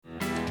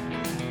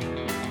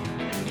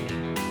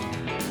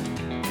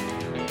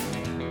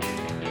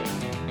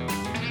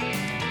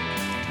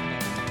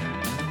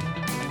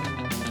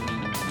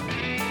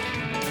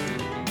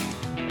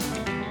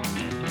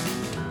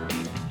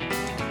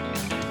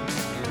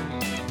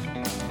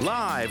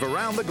Live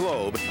around the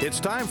globe, it's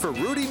time for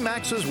Rudy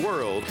Maxa's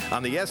World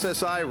on the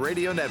SSI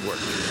Radio Network.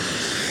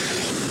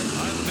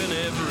 I've been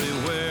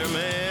everywhere,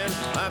 man.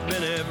 I've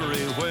been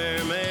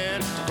everywhere,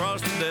 man.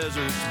 Across the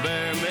deserts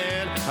bare,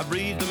 man. I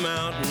breathe the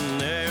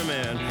mountain air,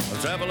 man.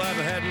 Of travel I've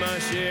had my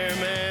share,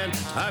 man.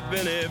 I've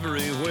been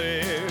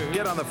everywhere.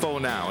 Get on the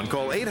phone now and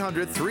call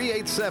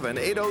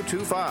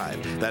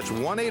 800-387-8025. That's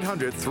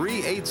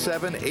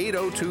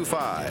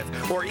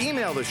 1-800-387-8025. Or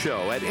email the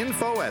show at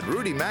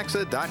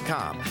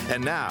info@rudymaxa.com.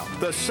 And now,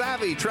 the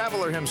savvy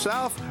traveler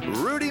himself,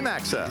 Rudy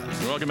Maxa.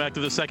 Welcome back to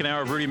the second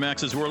hour of Rudy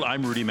Maxa's World.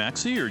 I'm Rudy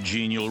Maxa, your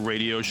genial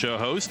radio show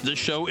host. This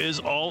show is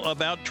all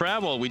about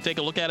travel. We take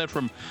a look at it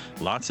from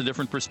lots of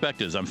different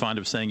perspectives. I'm fond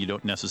of saying you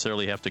don't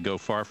necessarily have to go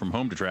far from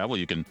home to travel.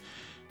 You can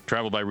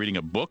travel by reading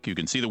a book. You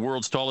can see the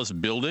world's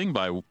tallest building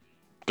by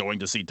going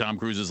to see Tom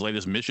Cruise's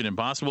latest Mission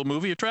Impossible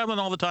movie. You're traveling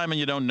all the time and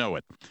you don't know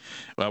it.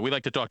 We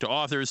like to talk to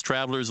authors,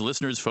 travelers,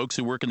 listeners, folks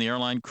who work in the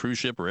airline, cruise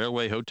ship,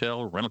 railway,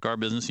 hotel, rental car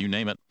business, you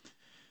name it.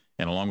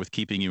 And along with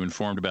keeping you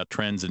informed about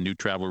trends and new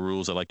travel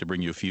rules, I like to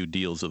bring you a few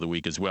deals of the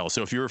week as well.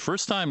 So if you're a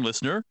first-time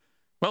listener,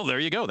 well,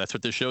 there you go. That's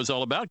what this show is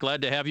all about.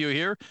 Glad to have you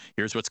here.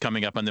 Here's what's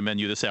coming up on the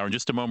menu this hour. In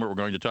just a moment, we're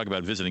going to talk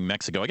about visiting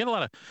Mexico. I get a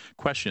lot of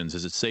questions.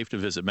 Is it safe to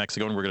visit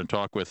Mexico? And we're going to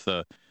talk with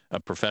a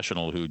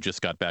professional who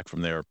just got back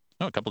from there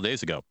a couple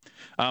days ago.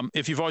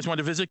 If you've always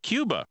wanted to visit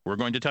Cuba, we're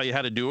going to tell you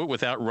how to do it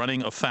without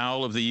running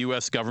afoul of the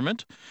U.S.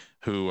 government,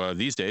 who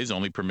these days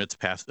only permits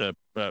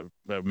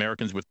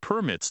Americans with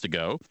permits to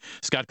go.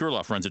 Scott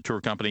Gerloff runs a tour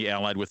company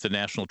allied with the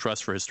National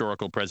Trust for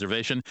Historical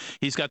Preservation.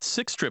 He's got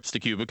 6 trips to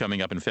Cuba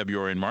coming up in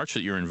February and March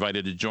that you're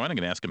invited to join. I'm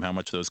going to ask him how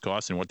much those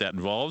cost and what that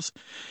involves.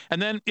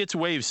 And then it's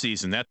wave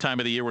season, that time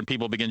of the year when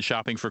people begin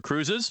shopping for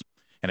cruises.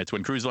 And it's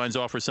when cruise lines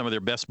offer some of their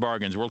best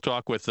bargains. We'll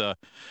talk with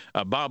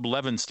Bob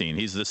Levenstein.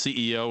 He's the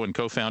CEO and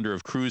co-founder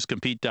of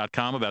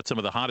CruiseCompete.com about some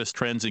of the hottest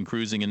trends in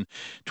cruising in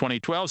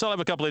 2012. So I'll have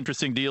a couple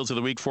interesting deals of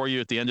the week for you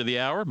at the end of the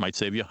hour. Might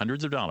save you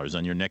hundreds of dollars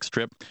on your next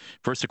trip.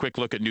 First, a quick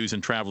look at news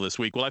and travel this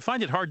week. Well, I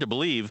find it hard to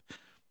believe,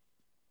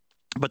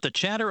 but the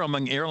chatter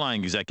among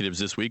airline executives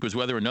this week was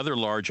whether another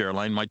large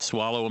airline might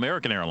swallow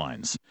American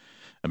Airlines.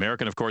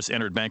 American, of course,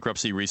 entered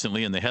bankruptcy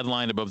recently, and the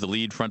headline above the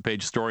lead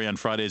front-page story on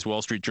Friday's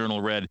Wall Street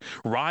Journal read,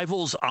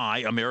 "Rivals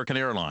eye American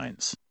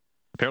Airlines."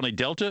 Apparently,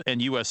 Delta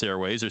and U.S.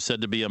 Airways are said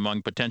to be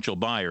among potential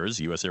buyers.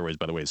 U.S. Airways,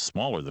 by the way, is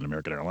smaller than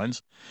American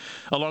Airlines,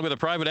 along with a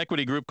private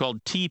equity group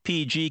called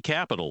TPG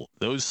Capital.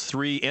 Those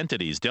 3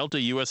 entities,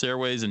 Delta, U.S.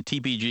 Airways, and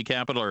TPG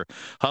Capital, are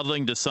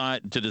huddling to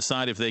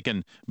decide if they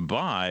can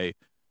buy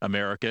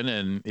American,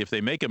 and if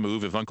they make a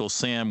move, if Uncle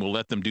Sam will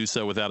let them do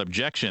so without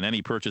objection.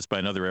 Any purchase by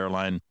another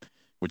airline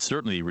would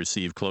certainly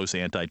receive close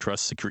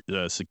antitrust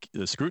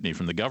scrutiny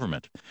from the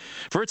government.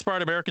 For its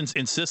part, Americans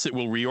insist it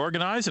will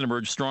reorganize and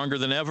emerge stronger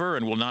than ever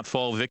and will not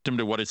fall victim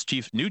to what its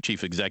new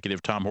chief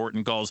executive, Tom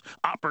Horton, calls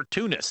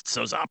opportunists,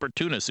 those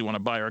opportunists who want to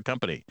buy our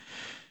company.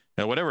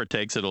 Now, whatever it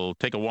takes, it'll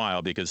take a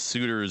while because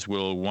suitors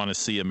will want to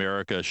see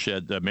American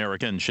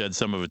shed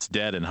some of its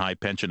debt and high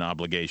pension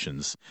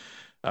obligations.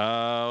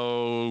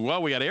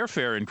 Well, we got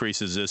airfare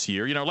increases this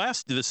year. You know,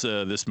 last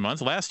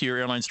year,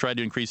 airlines tried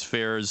to increase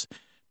fares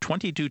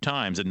 22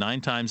 times, and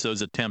 9 times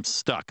those attempts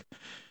stuck.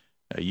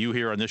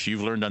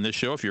 You've learned on this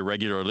show, if you're a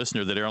regular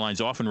listener, that airlines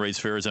often raise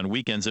fares on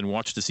weekends and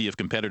watch to see if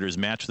competitors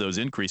match those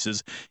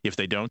increases. If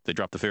they don't, they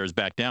drop the fares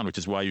back down, which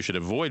is why you should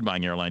avoid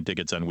buying airline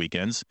tickets on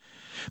weekends.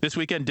 This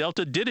weekend,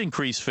 Delta did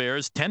increase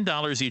fares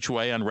 $10 each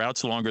way on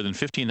routes longer than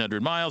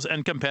 1,500 miles,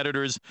 and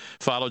competitors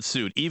followed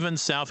suit, even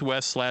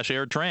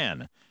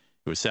Southwest/AirTran.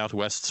 It was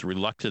Southwest's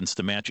reluctance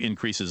to match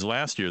increases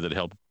last year that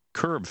helped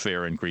curb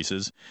fare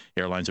increases.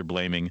 Airlines are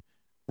blaming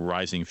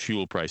rising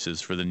fuel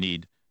prices for the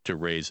need to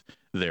raise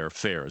their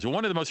fares. Well,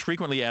 one of the most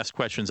frequently asked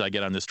questions I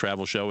get on this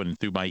travel show and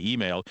through my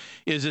email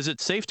is it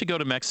safe to go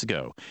to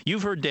Mexico?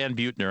 You've heard Dan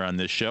Buettner on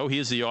this show. He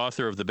is the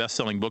author of the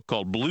best-selling book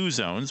called Blue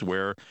Zones,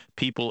 Where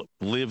People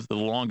Live the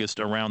Longest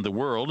Around the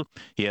World.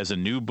 He has a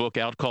new book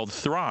out called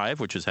Thrive,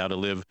 which is how to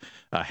live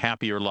a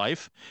happier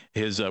life.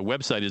 His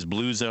website is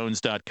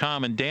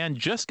bluezones.com. And Dan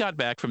just got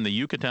back from the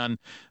Yucatan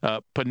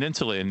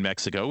Peninsula in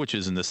Mexico, which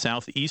is in the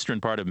southeastern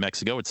part of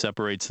Mexico. It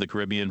separates the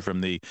Caribbean from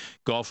the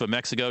Gulf of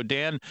Mexico.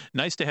 Dan,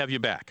 nice to have you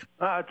back.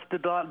 It's a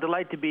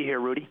delight to be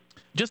here, Rudy.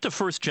 Just a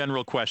first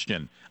general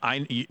question.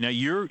 Now,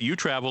 you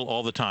travel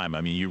all the time.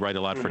 I mean, you write a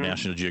lot for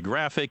National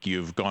Geographic.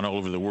 You've gone all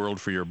over the world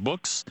for your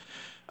books.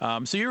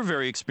 So you're a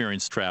very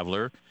experienced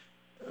traveler.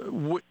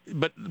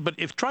 But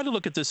if try to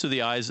look at this through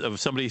the eyes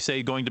of somebody,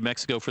 say, going to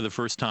Mexico for the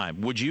first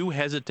time, would you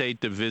hesitate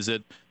to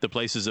visit the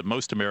places that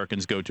most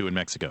Americans go to in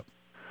Mexico?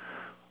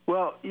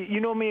 Well,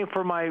 you know me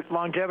for my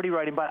longevity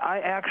writing, but I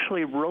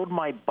actually rode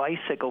my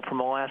bicycle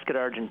from Alaska to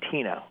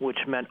Argentina, which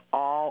meant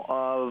all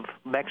of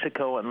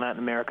Mexico and Latin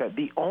America.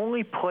 The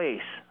only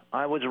place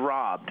I was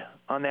robbed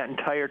on that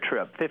entire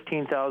trip,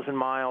 15,000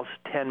 miles,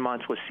 10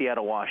 months, was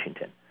Seattle,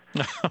 Washington.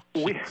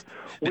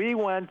 We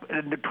went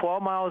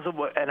 12 miles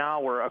an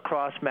hour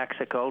across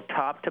Mexico,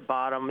 top to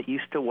bottom,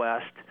 east to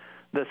west.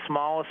 the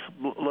smallest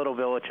little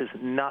villages,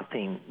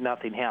 nothing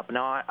happened.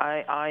 Now,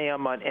 I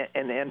am an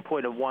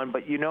endpoint of one,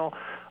 but,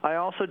 I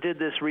also did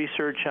this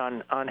research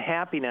on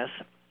happiness,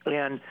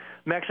 and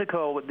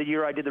Mexico, the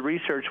year I did the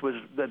research, was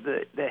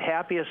the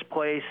happiest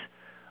place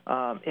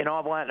in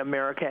all of Latin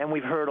America, and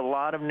we've heard a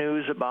lot of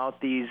news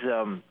about these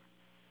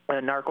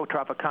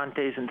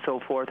narcotraficantes and so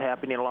forth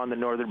happening along the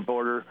northern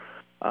border,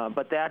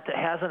 but that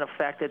hasn't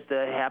affected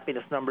the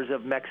happiness numbers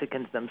of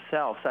Mexicans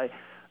themselves.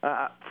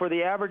 For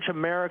the average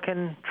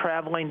American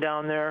traveling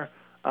down there,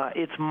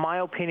 it's my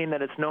opinion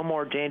that it's no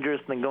more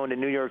dangerous than going to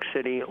New York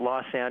City,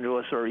 Los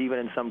Angeles, or even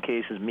in some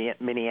cases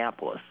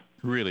Minneapolis.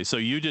 Really? So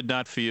you did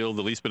not feel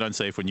the least bit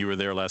unsafe when you were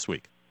there last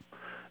week?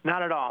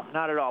 Not at all.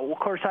 Not at all. Well, of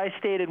course, I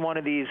stayed in one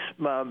of these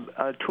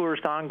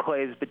tourist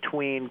enclaves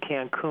between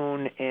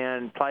Cancun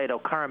and Playa del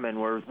Carmen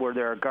where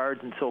there are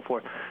guards and so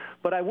forth.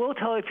 But I will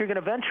tell you, if you're going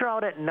to venture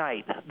out at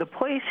night, the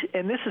place,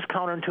 and this is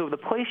counterintuitive, the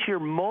place you're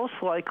most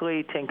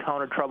likely to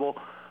encounter trouble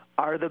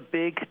are the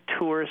big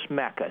tourist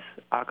meccas,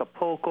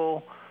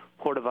 Acapulco,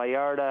 Puerto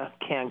Vallarta,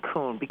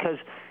 Cancun. Because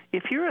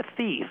if you're a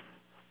thief,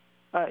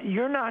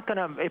 you're not going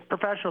to, a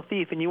professional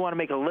thief, and you want to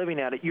make a living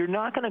at it, you're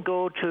not going to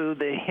go to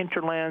the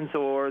hinterlands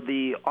or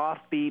the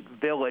offbeat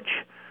village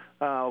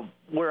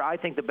where I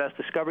think the best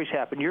discoveries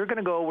happen. You're going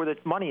to go where the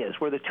money is,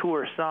 where the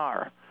tourists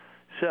are.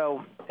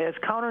 So as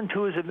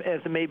counterintuitive as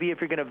it may be,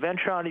 if you're going to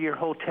venture out of your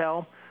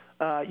hotel,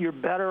 you're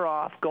better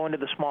off going to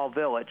the small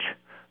village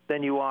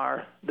than you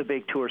are the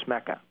big tourist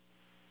mecca.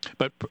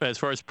 But as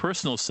far as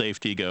personal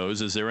safety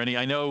goes, is there any?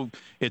 I know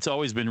it's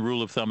always been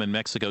rule of thumb in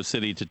Mexico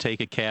City to take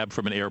a cab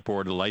from an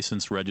airport, a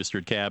licensed,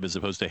 registered cab, as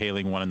opposed to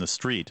hailing one in the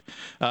street.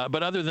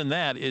 But other than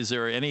that, is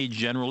there any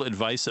general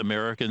advice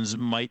Americans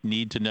might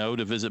need to know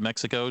to visit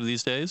Mexico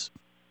these days?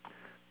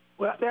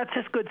 Well, that's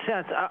just good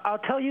sense. I'll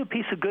tell you a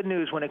piece of good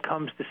news when it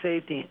comes to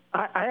safety.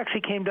 I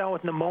actually came down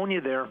with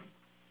pneumonia there.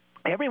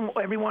 Every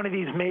one of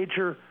these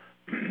major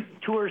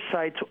tourist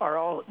sites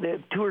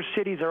the tourist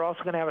cities are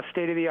also going to have a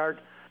state-of-the-art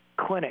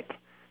clinic.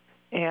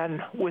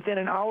 And within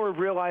an hour of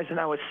realizing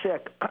I was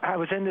sick, I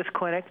was in this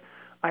clinic.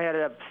 I had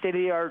a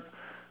state-of-the-art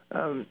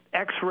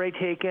X-ray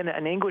taken,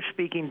 an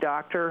English-speaking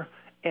doctor,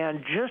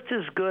 and just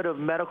as good of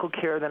medical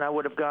care than I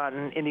would have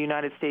gotten in the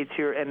United States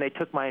here, and they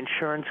took my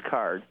insurance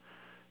card.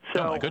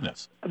 So oh, my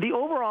goodness. The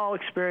overall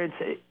experience,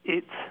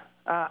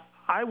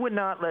 I would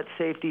not let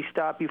safety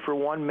stop you for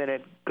 1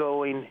 minute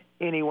going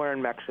anywhere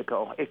in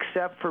Mexico,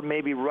 except for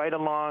maybe right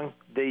along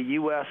the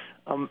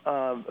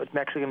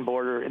U.S.-Mexican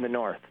border in the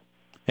north.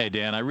 Hey,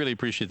 Dan, I really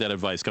appreciate that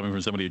advice coming from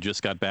somebody who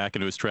just got back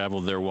and who has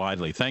traveled there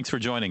widely. Thanks for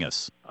joining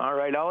us. All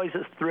right. Always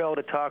a thrill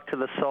to talk to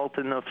the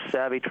Sultan of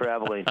savvy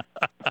traveling.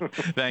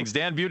 Thanks.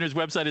 Dan Buettner's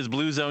website is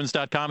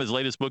bluezones.com. His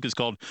latest book is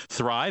called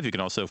Thrive. You can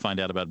also find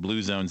out about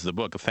Blue Zones, the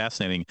book, a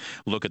fascinating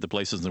look at the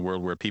places in the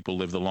world where people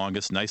live the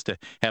longest. Nice to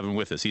have him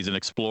with us. He's an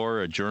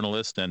explorer, a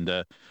journalist,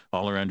 and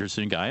all-around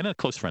interesting guy, and a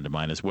close friend of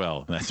mine as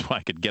well. That's why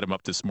I could get him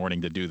up this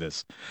morning to do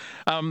this.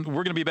 We're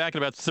going to be back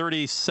in about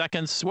 30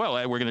 seconds. Well,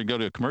 we're going to go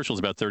to commercials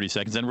about 30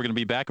 seconds. Then we're going to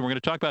be back, and we're going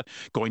to talk about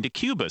going to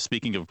Cuba,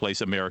 speaking of a place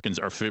Americans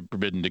are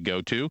forbidden to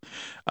go to.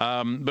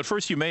 But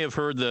first, you may have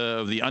heard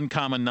the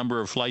uncommon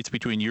number of flights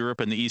between Europe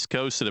and the East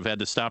Coast that have had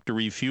to stop to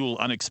refuel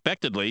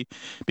unexpectedly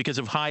because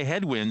of high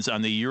headwinds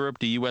on the Europe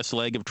to U.S.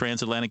 leg of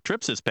transatlantic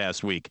trips this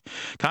past week.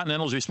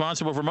 Continental is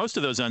responsible for most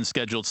of those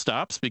unscheduled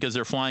stops because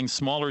they're flying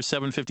smaller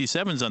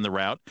 757s on the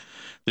route.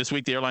 This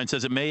week, the airline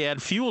says it may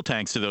add fuel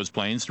tanks to those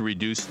planes to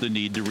reduce the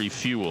need to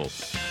refuel.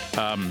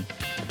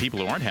 People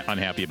who aren't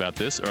unhappy about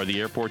this are the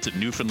airports at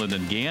Newfoundland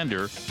and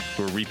Gander,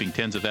 who are reaping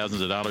tens of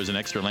thousands of dollars in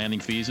extra landing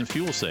fees and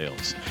fuel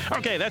sales.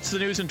 Okay, that's the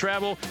news and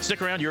travel.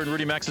 Stick around. You're in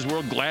Rudy Max's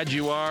World. Glad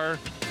you are.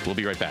 We'll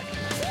be right back.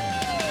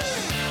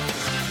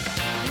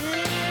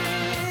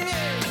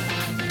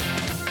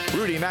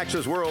 Rudy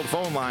Max's World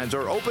phone lines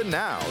are open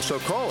now, so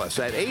call us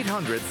at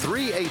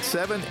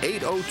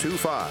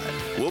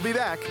 800-387-8025. We'll be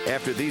back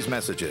after these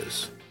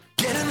messages.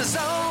 Get in the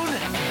zone!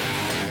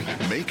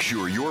 Make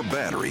sure your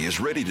battery is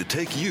ready to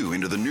take you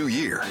into the new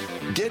year.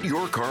 Get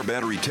your car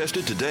battery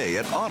tested today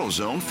at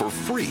AutoZone for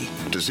free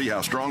to see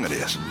how strong it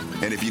is.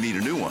 And if you need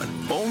a new one,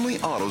 only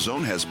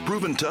AutoZone has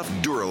proven tough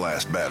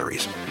Duralast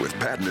batteries with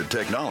patented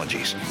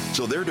technologies,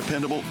 so they're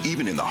dependable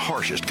even in the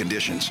harshest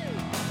conditions.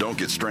 Don't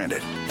get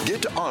stranded.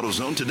 Get to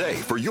AutoZone today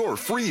for your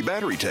free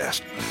battery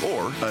test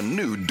or a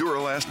new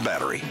Duralast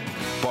battery.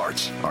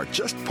 Parts are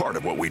just part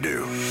of what we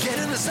do. Get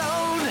in the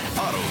zone!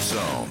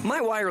 AutoZone.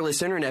 My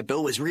wireless internet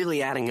bill was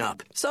really adding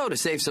up. So to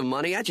save some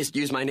money, I just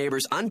used my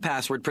neighbor's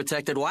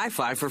unpassword-protected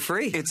Wi-Fi for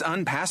free. It's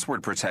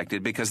unpassword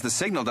protected because the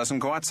signal doesn't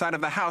go outside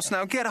of the house.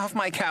 Now get off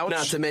my couch.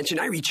 Not to mention,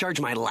 I recharge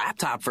my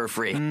laptop for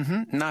free.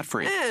 Not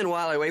free. And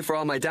while I wait for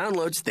all my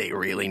downloads, they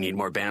really need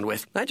more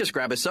bandwidth. I just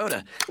grab a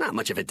soda. Not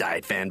much of a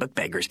diet fan, but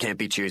beggars can't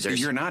be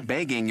choosers. You're not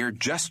begging, you're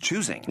just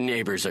choosing.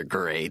 Neighbors are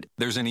great.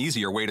 There's an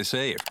easier way to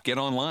save. Get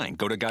online.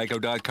 Go to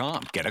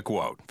geico.com. Get a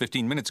quote.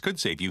 15 minutes could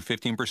save you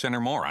 15% or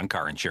more on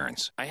car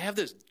insurance. I have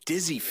this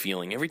dizzy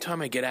feeling every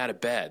time I get out of out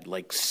of bed,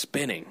 like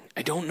spinning.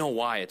 I don't know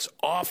why. It's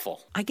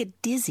awful. I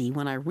get dizzy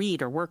when I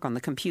read or work on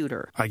the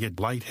computer. I get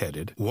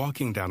lightheaded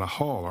walking down a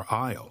hall or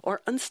aisle.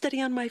 Or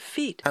unsteady on my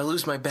feet. I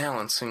lose my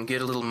balance and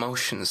get a little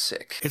motion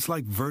sick. It's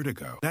like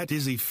vertigo. That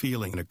dizzy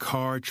feeling in a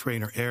car,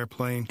 train, or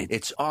airplane.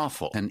 It's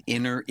awful. An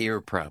inner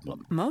ear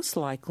problem. Most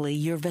likely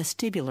your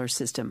vestibular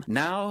system.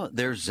 Now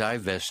there's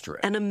Zyvestra.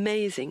 An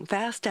amazing,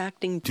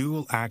 fast-acting,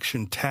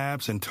 dual-action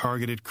tabs and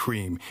targeted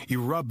cream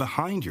you rub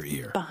behind your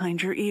ear.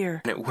 Behind your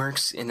ear. And it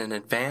works in an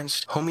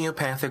advanced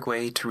homeopathic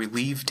way to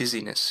relieve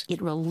dizziness.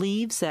 It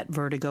relieves that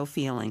vertigo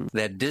feeling.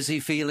 That dizzy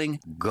feeling,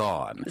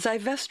 gone.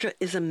 Zyvestra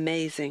is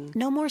amazing.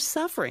 No more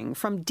suffering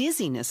from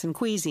dizziness and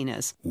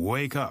queasiness.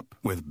 Wake up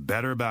with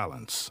better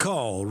balance.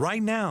 Call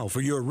right now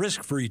for your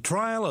risk-free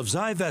trial of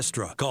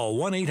Zyvestra. Call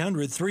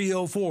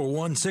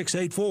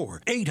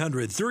 1-800-304-1684.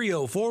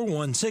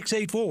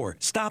 800-304-1684.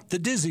 Stop the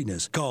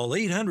dizziness. Call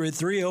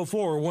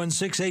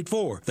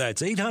 800-304-1684.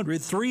 That's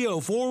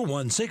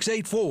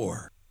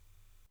 800-304-1684.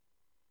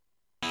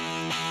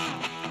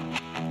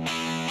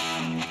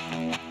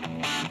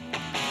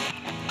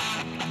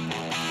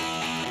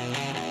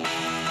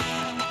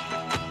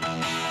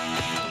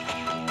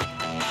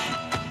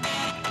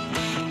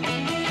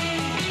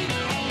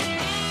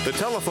 The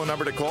telephone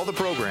number to call the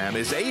program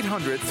is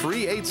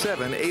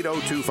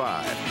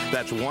 800-387-8025.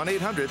 That's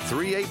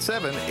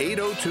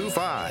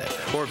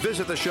 1-800-387-8025. Or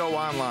visit the show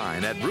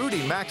online at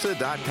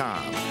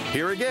rudymaxa.com.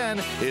 Here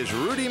again is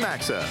Rudy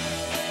Maxa.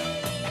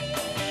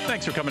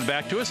 Thanks for coming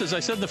back to us. As I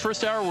said in the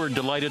first hour, we're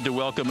delighted to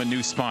welcome a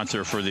new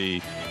sponsor for the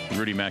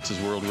Rudy Maxa's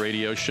World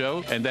Radio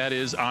Show, and that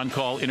is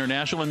On-Call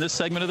International. And this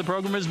segment of the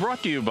program is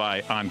brought to you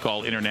by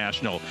On-Call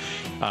International.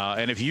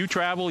 And if you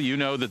travel, you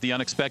know that the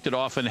unexpected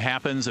often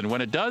happens, and when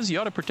it does, you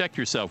ought to protect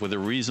yourself with a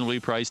reasonably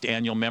priced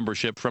annual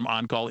membership from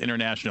On-Call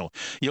International.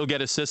 You'll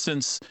get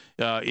assistance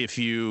if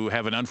you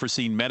have an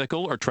unforeseen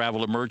medical or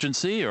travel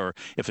emergency, or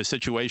if a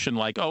situation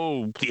like,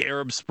 the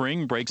Arab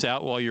Spring breaks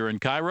out while you're in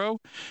Cairo,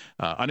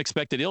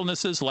 unexpected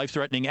illnesses,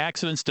 life-threatening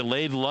accidents,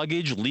 delayed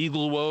luggage,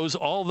 legal woes,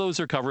 all those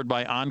are covered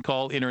by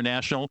On-Call International.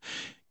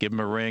 Give them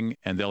a ring,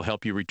 and they'll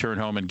help you return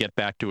home and get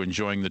back to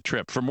enjoying the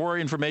trip. For more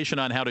information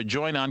on how to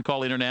join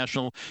On-Call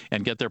International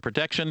and get their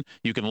protection,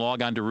 you can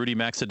log on to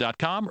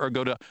rudymaxa.com or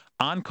go to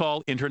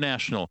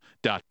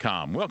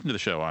OnCallInternational.com. Welcome to the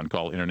show,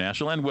 On-Call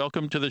International, and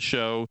welcome to the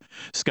show,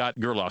 Scott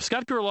Gerloff.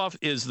 Scott Gerloff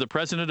is the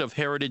president of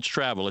Heritage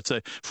Travel. It's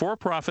a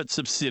for-profit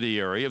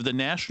subsidiary of the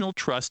National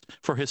Trust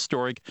for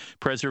Historic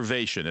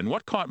Preservation. And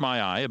what caught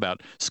my eye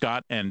about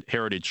Scott and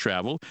Heritage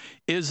Travel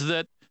is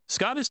that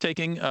Scott is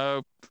taking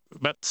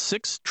about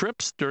 6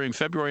 trips during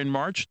February and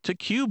March to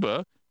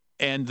Cuba,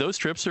 and those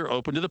trips are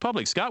open to the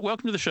public. Scott,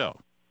 welcome to the show.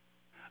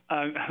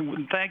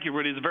 Thank you,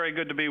 Rudy. It's very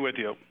good to be with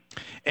you.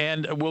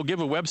 And we'll give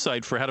a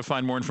website for how to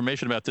find more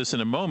information about this in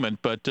a moment,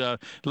 but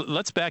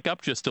let's back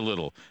up just a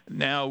little.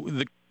 Now,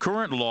 the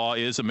current law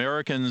is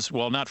Americans,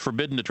 while not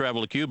forbidden to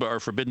travel to Cuba,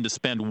 are forbidden to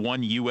spend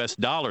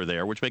 $1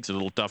 there, which makes it a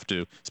little tough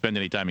to spend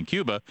any time in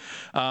Cuba.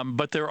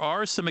 But there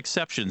are some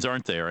exceptions,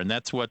 aren't there? And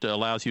that's what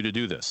allows you to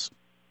do this.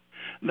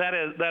 That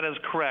is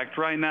correct.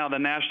 Right now, the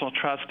National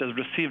Trust has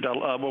received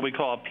what we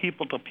call a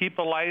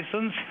people-to-people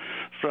license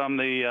from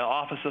the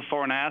Office of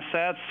Foreign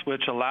Assets,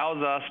 which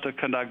allows us to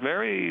conduct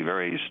very,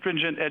 very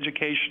stringent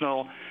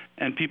educational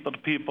and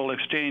people-to-people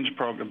exchange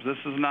programs. This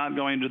is not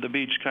going to the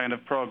beach kind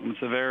of program.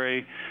 It's a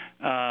very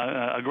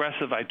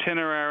aggressive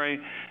itinerary,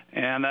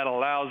 and that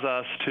allows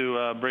us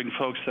to bring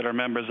folks that are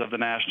members of the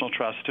National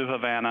Trust to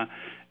Havana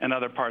and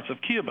other parts of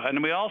Cuba.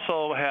 And we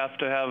also have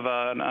to have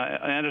an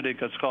entity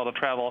that's called a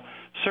travel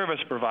service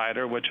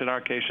provider, which in our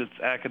case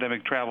it's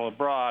academic travel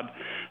abroad,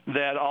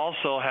 that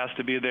also has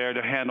to be there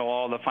to handle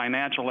all the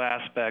financial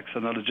aspects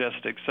and the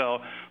logistics.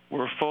 So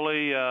we're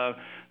fully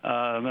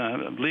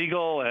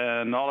legal,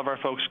 and all of our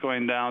folks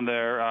going down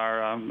there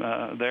are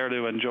there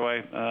to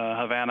enjoy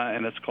Havana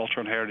in its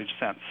cultural and heritage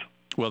sense.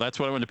 Well, that's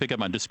what I wanted to pick up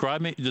on.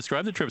 Describe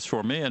the trips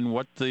for me and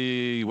what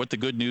the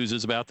good news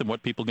is about them,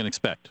 what people can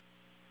expect.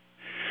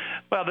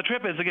 Well, the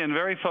trip is, again,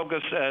 very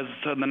focused, as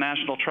the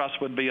National Trust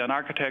would be, on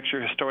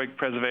architecture, historic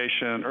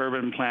preservation,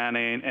 urban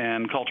planning,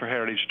 and cultural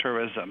heritage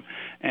tourism.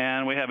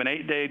 And we have an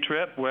 8-day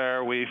trip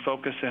where we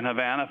focus in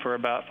Havana for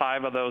about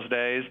 5 of those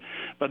days.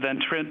 But then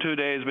 2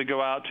 days we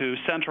go out to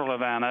central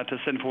Havana, to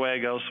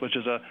Cienfuegos, which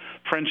is a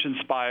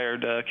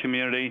French-inspired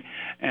community,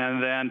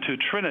 and then to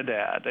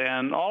Trinidad.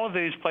 And all of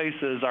these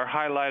places are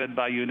highlighted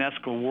by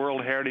UNESCO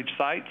World Heritage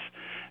Sites.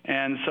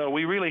 And so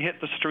we really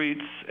hit the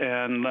streets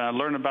and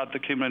learn about the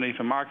community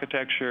from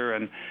architecture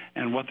and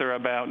what they're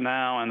about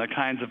now and the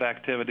kinds of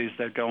activities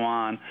that go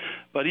on.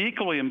 But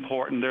equally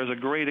important, there's a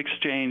great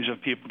exchange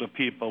of people to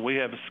people. We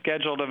have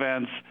scheduled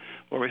events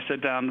where we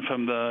sit down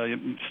from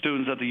the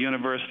students at the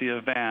University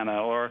of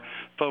Havana or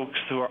folks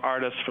who are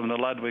artists from the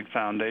Ludwig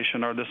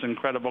Foundation or this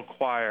incredible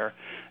choir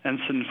in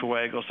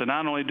Cienfuegos. And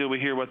not only do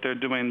we hear what they're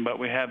doing, but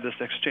we have this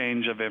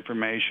exchange of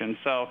information.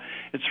 So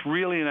it's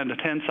really an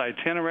intense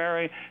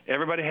itinerary.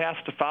 Everybody has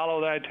to follow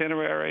the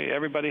itinerary.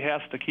 Everybody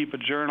has to keep a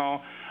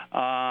journal.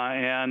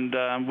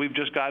 And we've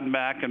just gotten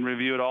back and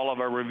reviewed all of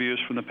our reviews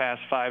from the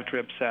past 5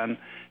 trips, and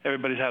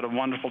everybody's had a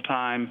wonderful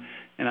time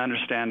in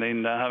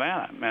understanding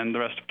Havana and the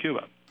rest of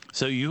Cuba.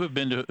 So you have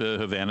been to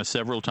Havana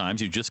several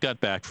times. You just got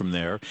back from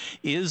there.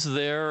 Is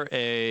there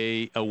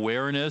a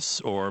awareness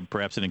or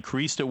perhaps an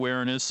increased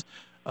awareness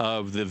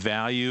of the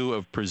value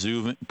of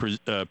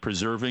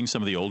preserving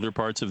some of the older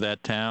parts of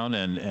that town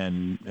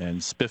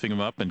and spiffing them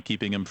up and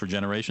keeping them for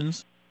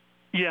generations?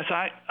 Yes,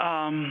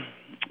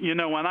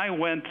 when I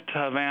went to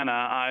Havana,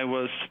 I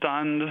was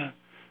stunned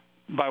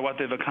by what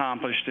they've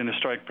accomplished in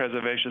historic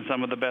preservation,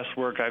 some of the best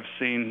work I've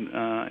seen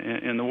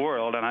in the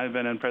world, and I've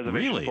been in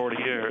preservation Really?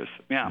 40 years.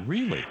 Yeah.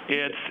 Really?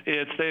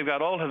 They've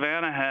got Old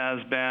Havana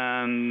has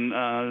been,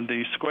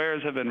 the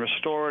squares have been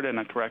restored in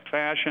a correct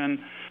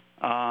fashion.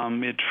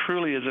 It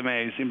truly is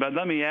amazing. But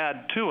let me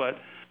add to it,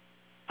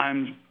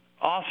 I'm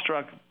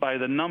awestruck by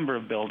the number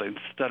of buildings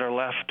that are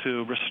left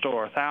to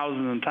restore,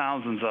 thousands and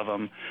thousands of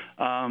them.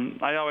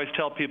 I always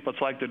tell people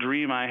it's like the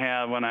dream I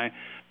have when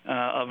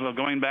of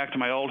going back to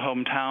my old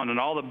hometown, and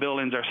all the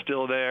buildings are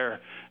still there,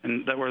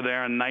 and that were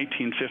there in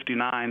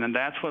 1959, and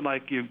that's what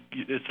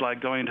it's like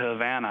going to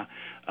Havana.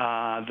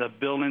 The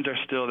buildings are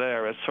still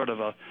there. It's sort of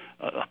a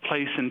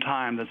place in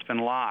time that's been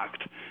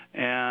locked,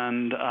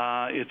 and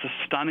it's a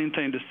stunning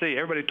thing to see.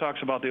 Everybody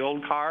talks about the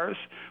old cars,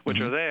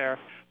 which are there,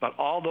 but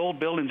all the old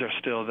buildings are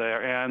still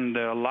there, and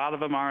a lot of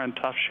them are in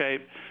tough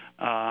shape,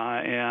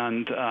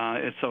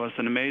 so it's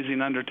an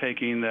amazing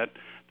undertaking that's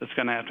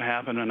going to have to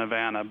happen in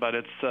Havana. But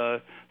it's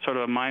sort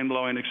of a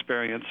mind-blowing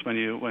experience when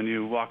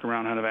you walk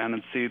around Havana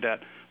and see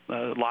that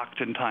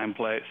locked-in-time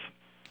place.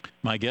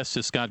 My guest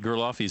is Scott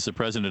Gerloff. He's the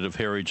president of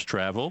Heritage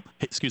Travel.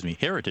 It's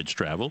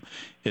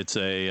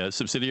a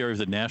subsidiary of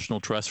the National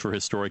Trust for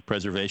Historic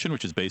Preservation,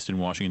 which is based in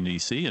Washington,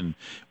 D.C., and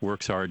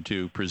works hard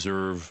to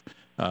preserve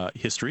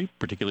history,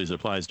 particularly as it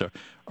applies to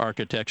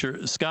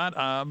architecture. Scott,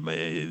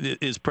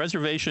 is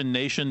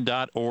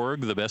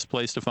preservationnation.org the best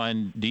place to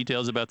find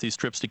details about these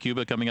trips to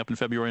Cuba coming up in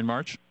February and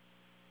March?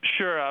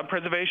 Sure.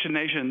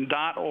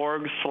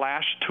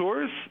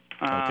 preservationnation.org/tours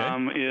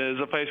is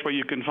a place where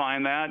you can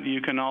find that.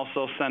 You can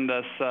also send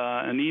us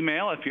an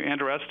email if you're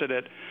interested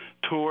at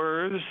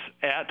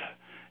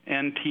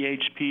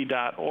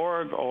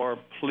tours@nthp.org, or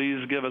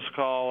please give us a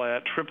call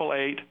at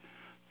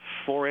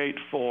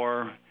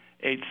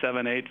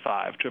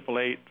 888-484-8785,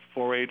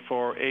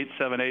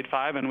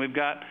 888-484-8785, and we've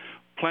got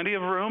plenty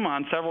of room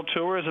on several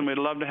tours, and we'd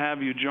love to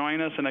have you join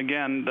us. And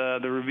again,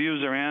 the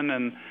reviews are in,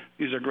 and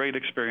these are great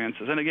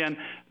experiences. And again,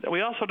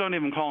 we also don't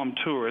even call them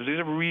tours. These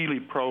are really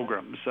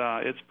programs.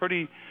 It's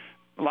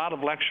a lot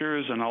of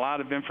lectures and a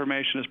lot of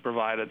information is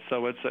provided.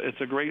 So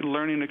it's a great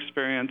learning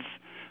experience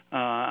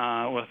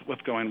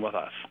with going with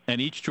us.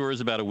 And each tour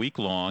is about a week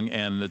long,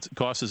 and the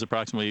cost is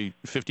approximately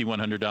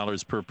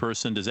 $5,100 per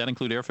person. Does that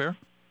include airfare?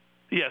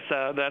 Yes,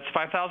 that's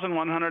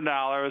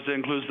 $5,100. It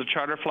includes the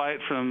charter flight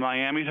from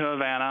Miami to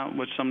Havana,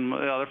 which some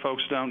other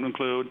folks don't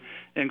include.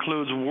 It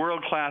includes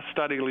world-class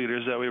study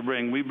leaders that we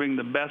bring. We bring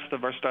the best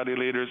of our study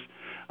leaders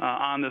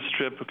on this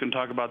trip who can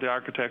talk about the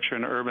architecture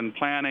and urban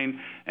planning,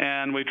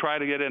 and we try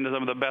to get into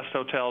some of the best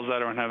hotels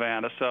that are in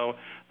Havana. So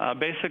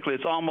basically,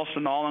 it's almost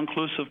an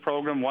all-inclusive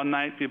program. One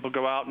night, people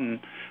go out and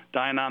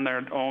dine on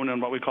their own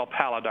in what we call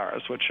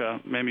paladars, which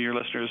maybe your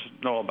listeners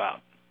know about.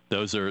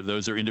 Those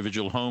are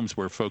individual homes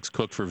where folks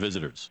cook for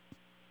visitors.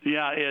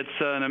 Yeah, it's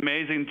an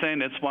amazing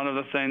thing. It's one of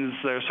the things,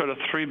 there's sort of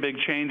 3 big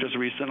changes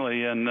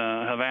recently in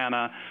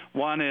Havana.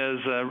 One is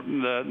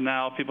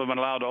now people have been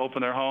allowed to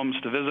open their homes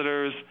to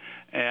visitors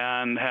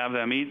and have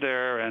them eat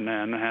there and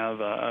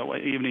have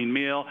an evening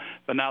meal.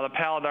 But now the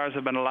paladars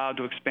have been allowed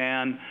to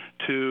expand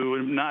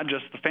to not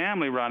just the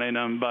family running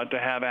them, but to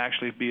have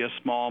actually be a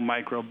small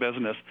micro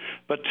business.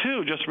 But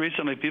 2, just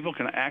recently, people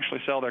can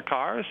actually sell their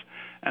cars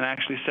and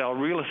actually sell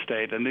real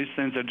estate, and these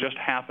things have just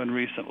happened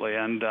recently.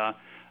 And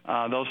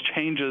those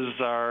changes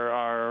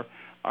are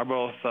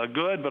both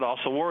good but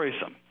also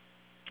worrisome,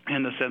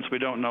 in the sense we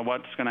don't know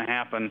what's going to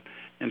happen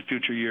in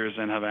future years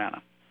in Havana.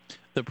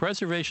 The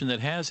preservation that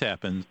has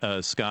happened,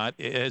 Scott,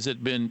 has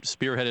it been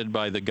spearheaded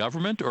by the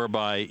government or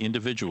by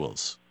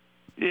individuals?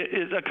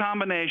 It's a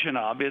combination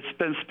of. It's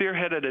been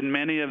spearheaded in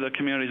many of the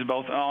communities,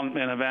 both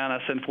in Havana,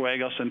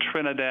 Cienfuegos, and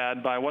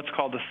Trinidad, by what's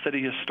called the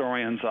City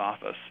Historian's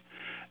Office.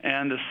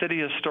 And the city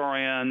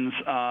historians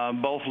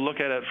both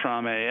look at it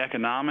from an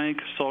economic,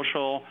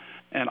 social,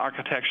 and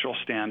architectural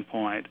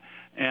standpoint.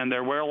 And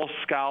they're well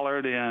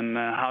scholared in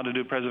how to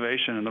do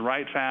preservation in the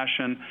right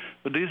fashion.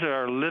 But these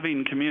are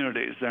living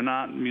communities. They're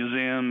not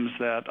museums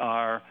that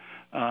are,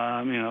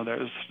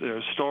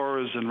 there's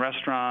stores and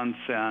restaurants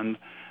and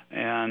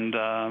and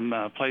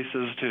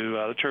places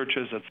to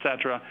churches,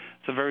 etc.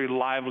 It's a very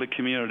lively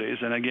communities.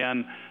 And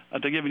again,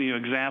 to give you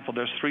an example,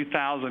 there's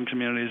 3,000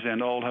 communities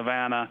in Old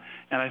Havana,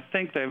 and I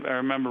think I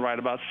remember right,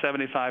 about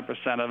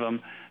 75% of them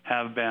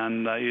have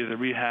been either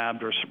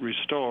rehabbed or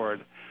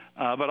restored.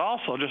 But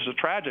also, just a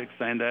tragic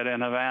thing that in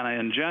Havana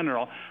in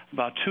general,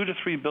 about 2 to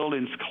 3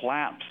 buildings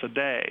collapse a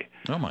day.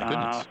 Oh my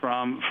goodness!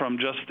 From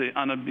just the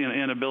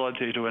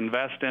inability to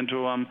invest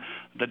into them,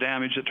 the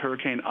damage that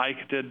Hurricane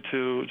Ike did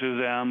to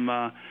them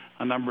a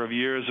number of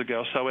years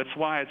ago. So it's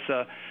why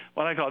it's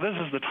what I call this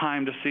is the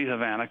time to see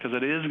Havana, because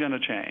it is going to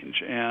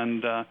change,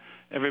 and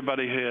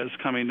everybody who is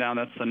coming down.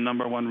 That's the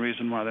number one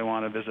reason why they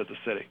want to visit the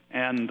city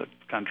and the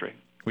country.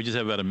 We just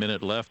have about a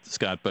minute left,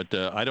 Scott, but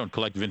I don't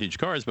collect vintage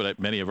cars, but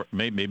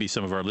maybe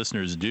some of our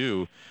listeners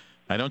do.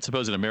 I don't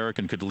suppose an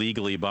American could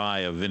legally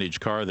buy a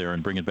vintage car there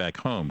and bring it back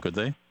home, could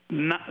they?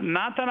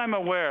 Not that I'm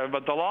aware of,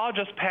 but the law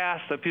just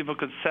passed that people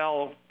could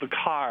sell the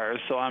cars,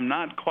 so I'm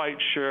not quite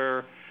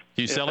sure.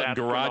 You sell it and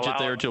garage it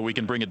there till we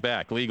can bring it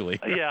back legally.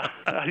 Yeah.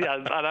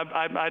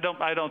 I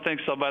don't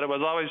think so. But it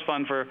was always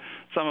fun for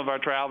some of our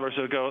travelers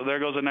to go. There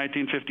goes a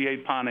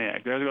 1958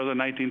 Pontiac. There goes a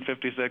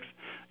 1956,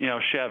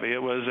 Chevy.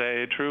 It was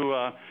a true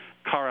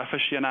car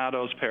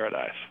aficionado's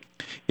paradise.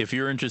 If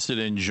you're interested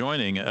in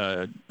joining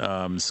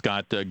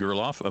Scott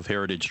Gerloff of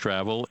Heritage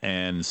Travel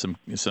and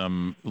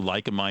some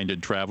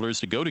like-minded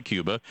travelers to go to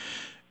Cuba,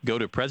 go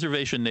to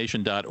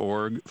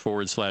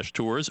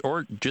preservationnation.org/tours,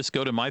 or just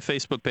go to my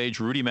Facebook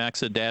page, Rudy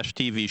Maxa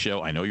TV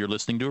show. I know you're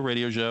listening to a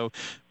radio show,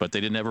 but they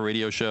didn't have a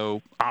radio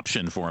show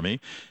option for me.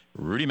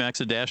 Rudy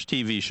Maxa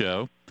TV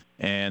show.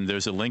 And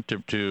there's a link to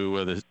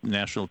the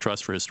National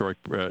Trust for Historic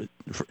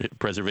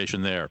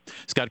Preservation there.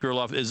 Scott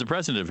Gerloff is the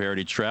president of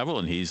Heritage Travel,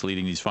 and he's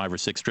leading these 5 or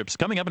 6 trips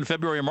coming up in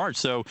February or March.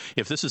 So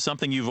if this is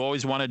something you've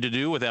always wanted to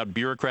do without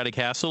bureaucratic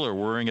hassle or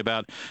worrying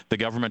about the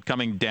government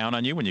coming down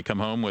on you when you come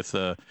home with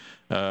through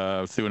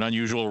an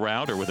unusual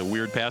route or with a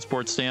weird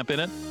passport stamp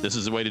in it, this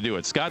is the way to do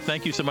it. Scott,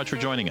 thank you so much for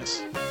joining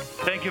us.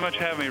 Thank you much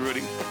for having me,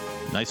 Rudy.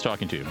 Nice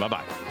talking to you.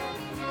 Bye-bye.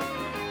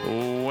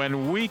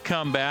 When we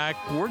come back,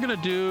 we're going to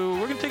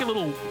take a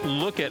little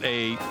look at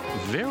a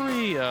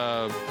very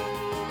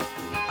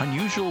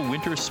unusual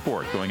winter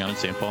sport going on in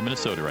St. Paul,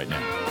 Minnesota right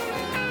now.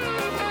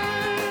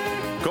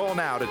 Call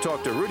now to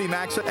talk to Rudy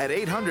Maxa at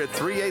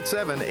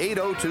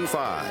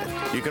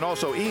 800-387-8025. You can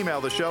also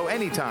email the show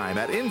anytime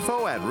at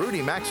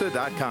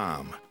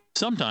info@rudymaxa.com.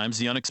 Sometimes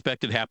the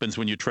unexpected happens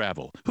when you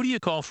travel. Who do you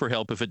call for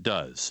help if it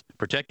does?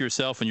 Protect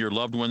yourself and your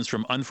loved ones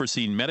from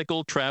unforeseen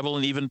medical, travel,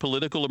 and even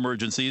political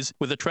emergencies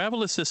with a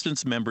travel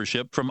assistance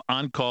membership from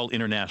On-Call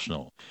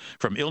International.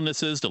 From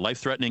illnesses to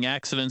life-threatening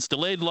accidents,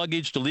 delayed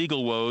luggage to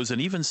legal woes,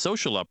 and even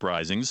social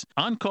uprisings,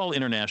 On-Call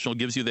International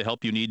gives you the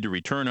help you need to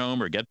return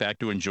home or get back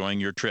to enjoying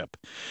your trip.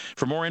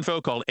 For more info,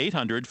 call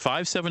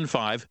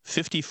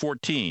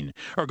 800-575-5014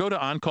 or go to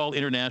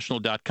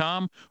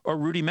OnCallInternational.com or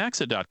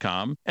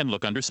RudyMaxa.com and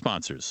look under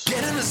sponsors.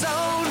 Get in the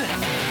zone.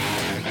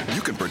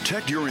 You can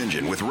protect your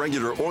engine with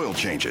regular oil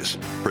changes.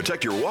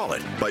 Protect your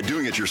wallet by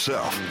doing it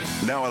yourself.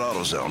 Now at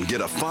AutoZone,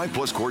 get a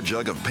 5+ quart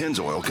jug of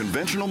Pennzoil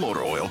conventional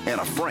motor oil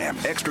and a Fram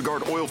Extra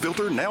Guard oil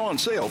filter now on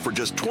sale for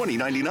just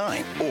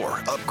 $20.99. Or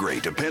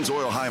upgrade to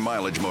Pennzoil high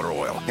mileage motor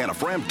oil and a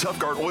Fram Tough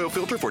Guard oil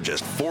filter for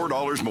just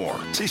 $4 more.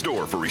 See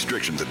store for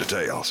restrictions and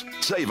details.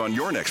 Save on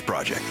your next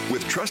project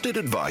with trusted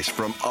advice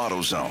from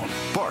AutoZone.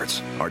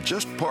 Parts are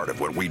just part of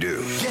what we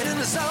do. Get in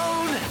the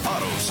zone.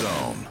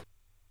 AutoZone.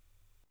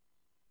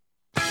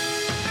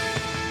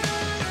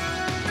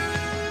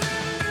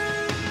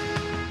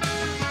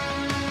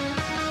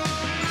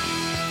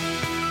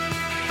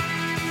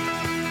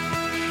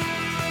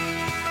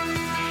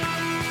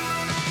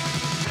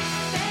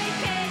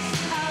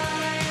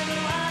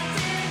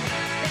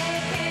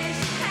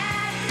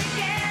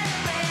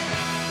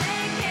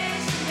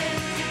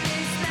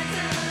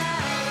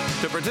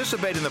 To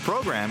participate in the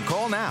program,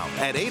 call now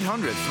at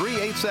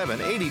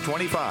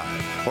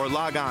 800-387-8025 or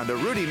log on to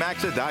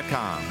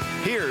RudyMaxa.com.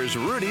 Here's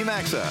Rudy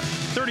Maxa.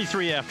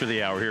 33 after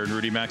the hour here in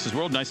Rudy Maxa's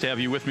World. Nice to have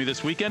you with me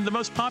this weekend. The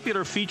most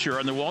popular feature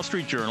on the Wall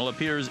Street Journal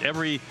appears in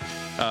every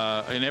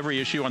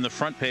issue on the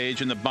front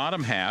page in the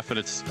bottom half, and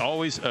it's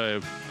always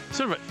sort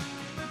of a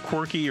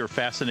quirky or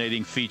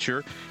fascinating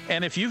feature.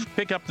 And if you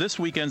pick up this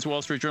weekend's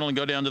Wall Street Journal and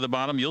go down to the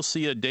bottom, you'll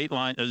see a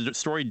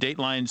story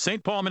dateline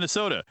St. Paul,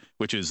 Minnesota,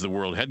 which is the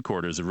world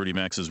headquarters of Rudy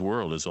Maxa's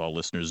World, as all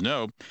listeners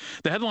know.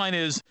 The headline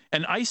is,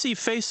 "An icy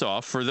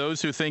face-off for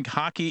those who think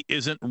hockey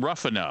isn't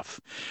rough enough."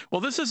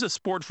 Well, this is a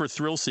sport for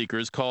thrill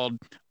seekers called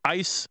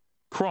ice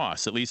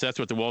cross. At least that's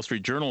what the Wall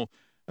Street Journal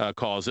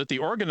calls it. The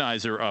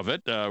organizer of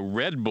it,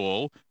 Red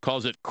Bull,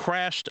 calls it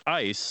crashed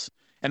ice.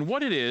 And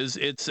what it is,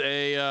 it's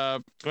a,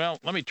 well,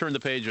 let me turn the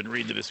page and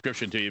read the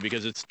description to you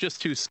because it's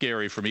just too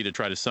scary for me to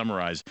try to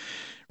summarize.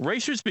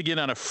 Racers begin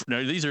on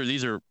these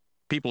are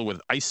people with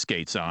ice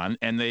skates on,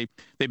 and they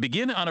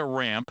begin on a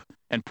ramp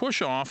and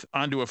push off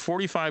onto a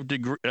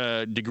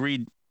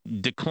 45-degree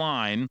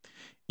decline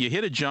You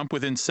hit a jump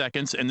within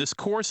seconds, and this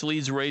course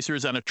leads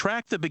racers on a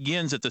track that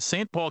begins at the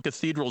St. Paul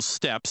Cathedral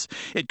steps.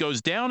 It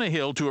goes down a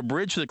hill to a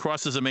bridge that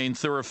crosses a main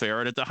thoroughfare,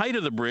 and at the height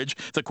of the bridge,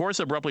 the course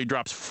abruptly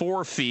drops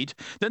 4 feet.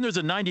 Then there's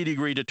a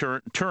 90-degree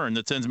turn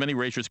that sends many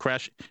racers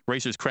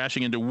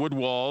crashing into wood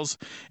walls.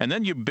 And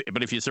then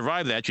but if you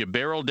survive that, you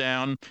barrel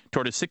down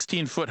toward a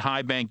 16-foot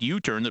high bank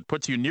U-turn that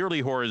puts you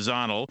nearly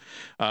horizontal.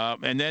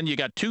 And then you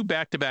got 2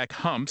 back-to-back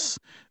humps.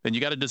 Then you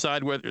got to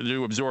decide whether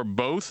to absorb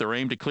both or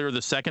aim to clear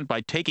the second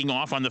by taking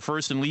off on the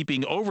first and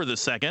leaping over the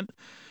second.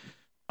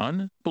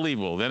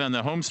 Unbelievable. Then on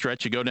the home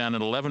stretch, you go down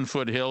an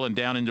 11-foot hill and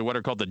down into what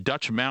are called the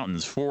Dutch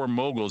Mountains, 4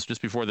 moguls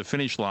just before the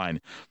finish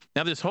line.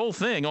 Now, this whole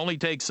thing only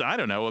takes, I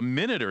don't know, a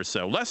minute or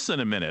so, less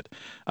than a minute.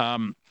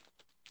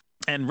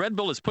 And Red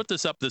Bull has put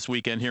this up this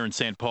weekend here in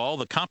St. Paul.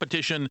 The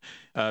competition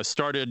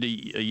started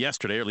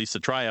yesterday, or at least the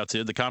tryouts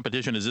did. The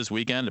competition is this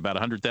weekend. About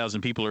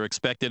 100,000 people are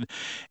expected.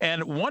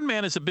 And one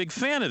man is a big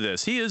fan of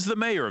this. He is the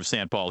mayor of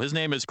St. Paul. His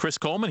name is Chris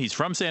Coleman. He's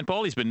from St.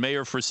 Paul. He's been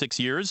mayor for 6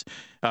 years.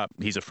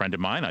 He's a friend of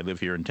mine. I live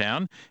here in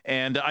town.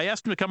 And I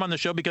asked him to come on the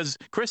show because,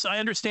 Chris, I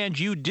understand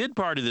you did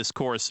part of this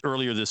course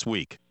earlier this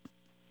week.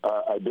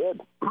 I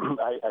did.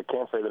 I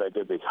can't say that I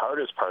did the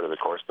hardest part of the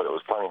course, but it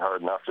was plenty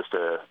hard enough just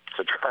to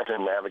try to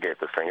navigate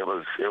this thing. It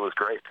was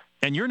great.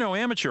 And you're no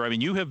amateur. I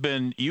mean, you have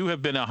been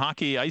a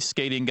hockey ice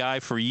skating guy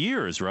for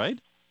years, right?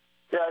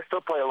 Yeah, I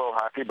still play a little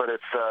hockey, but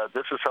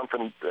this is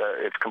something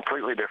it's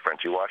completely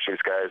different. You watch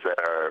these guys that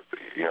are,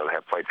 they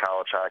have played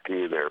college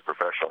hockey, they're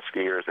professional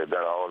skiers, they've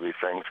done all of these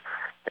things,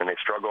 and they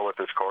struggle with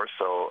this course.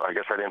 So I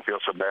guess I didn't feel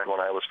so bad when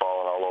I was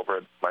falling all over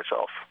it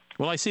myself.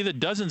 Well, I see that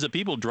dozens of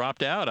people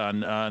dropped out on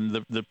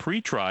the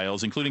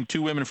pre-trials, including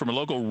 2 women from a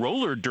local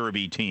roller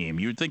derby team.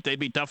 You'd think they'd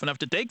be tough enough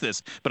to take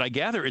this, but I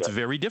gather it's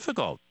very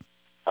difficult.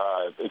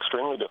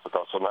 Extremely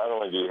difficult. So not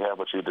only do you have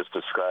what you just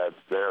described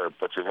there,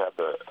 but you have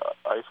the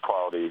ice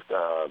quality.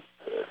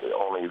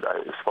 Only,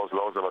 I suppose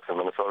those of us in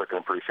Minnesota can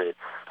appreciate,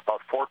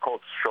 about 4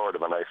 coats short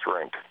of an ice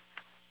rink.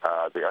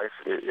 The ice,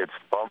 it's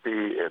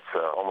bumpy. It's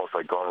almost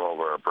like going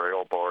over a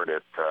braille board.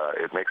 It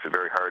makes it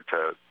very hard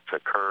to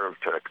curve,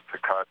 to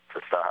cut,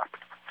 to stop.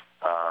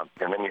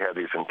 And then you have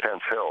these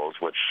intense hills,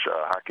 which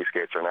hockey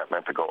skates are not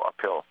meant to go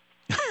uphill.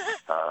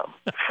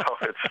 So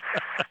it's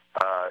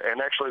and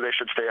actually they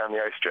should stay on the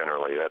ice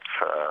generally. That's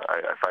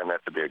I find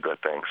that to be a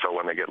good thing. So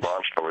when they get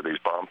launched over these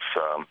bumps,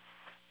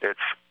 it's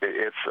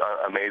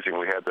amazing.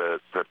 We had the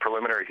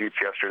preliminary heats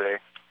yesterday.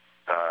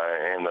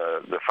 And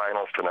the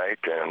finals tonight,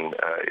 and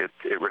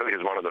it really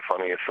is one of the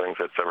funniest things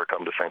that's ever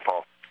come to St.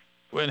 Paul.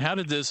 And how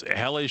did this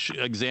hellish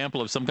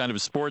example of some kind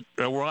of sport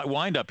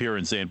wind up here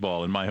in St.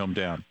 Paul, in my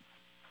hometown?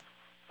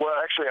 Well,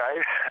 actually,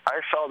 I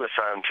saw this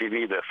on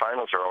TV. The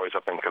finals are always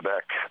up in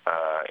Quebec,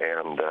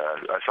 and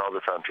I saw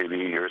this on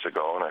TV years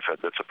ago, and I said,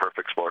 that's a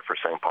perfect sport for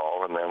St.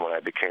 Paul. And then when I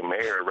became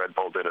mayor, Red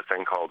Bull did a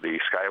thing called the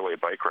Skyway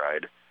Bike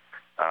Ride,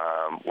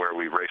 where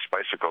we raced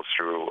bicycles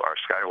through our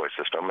Skyway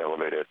system,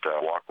 elevated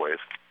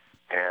walkways.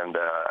 And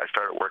I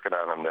started working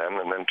on them then.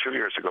 And then 2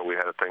 years ago, we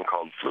had a thing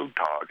called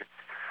Flugtag,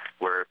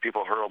 where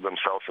people hurled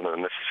themselves into the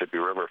Mississippi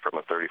River from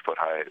a 30-foot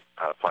high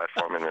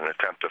platform in an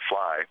attempt to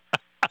fly.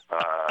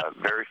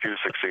 Very few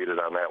succeeded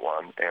on that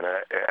one. And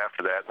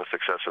after that, and the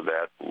success of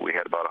that, we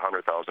had about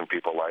 100,000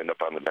 people lined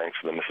up on the banks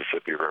of the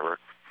Mississippi River.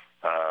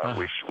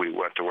 We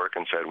went to work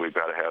and said, we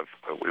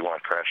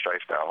want crashed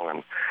ice now.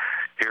 And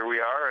here we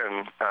are,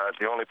 and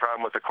the only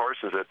problem with the course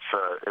is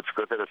it's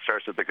good that it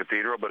starts at the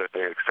cathedral, but if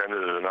they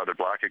extended it another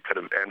block, it could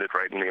have ended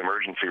right in the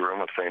emergency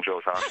room of St.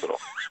 Joe's Hospital.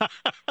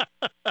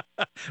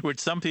 Which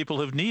some people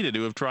have needed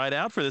who have tried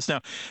out for this.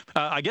 Now,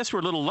 I guess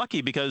we're a little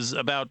lucky because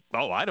about,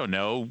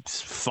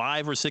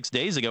 5 or 6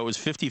 days ago, it was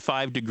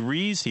 55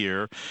 degrees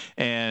here,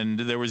 and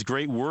there was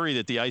great worry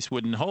that the ice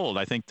wouldn't hold.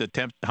 I think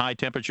the high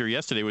temperature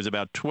yesterday was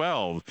about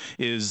 12.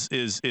 Is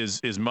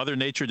Mother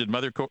Nature, did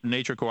Mother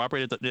Nature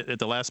cooperate at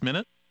the last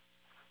minute?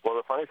 Well,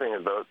 the funny thing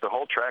is the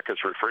whole track is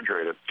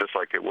refrigerated, just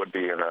like it would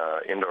be in an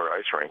indoor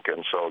ice rink,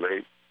 and so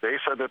they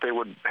said that they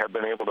would have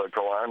been able to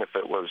go on if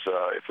it was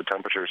if the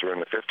temperatures were in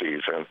the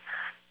 50s. And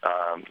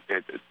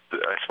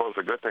I suppose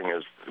the good thing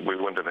is we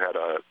wouldn't have had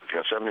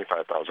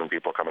 75,000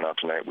 people coming out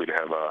tonight. We'd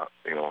have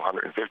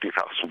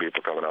 150,000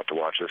 people coming out to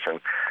watch this,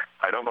 and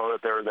I don't know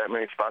that there are that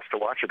many spots to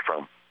watch it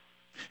from.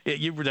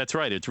 That's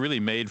right. It's really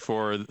made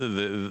for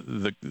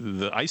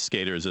the ice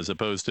skaters as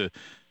opposed to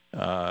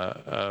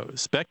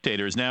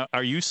spectators. Now,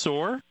 are you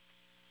sore?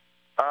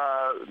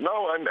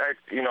 No,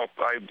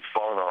 I've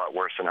fallen a lot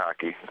worse in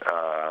hockey.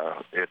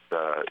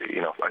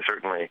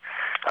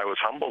 I was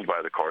humbled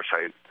by the course.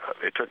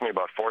 It took me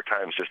about 4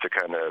 times just to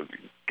kind of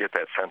get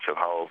that sense of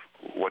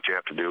what you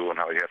have to do and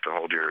how you have to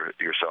hold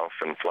yourself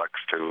and flex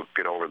to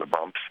get over the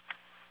bumps.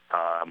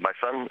 My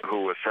son,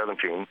 who was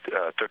 17,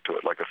 took to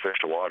it like a fish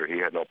to water. He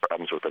had no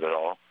problems with it at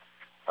all.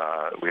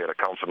 We had a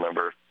council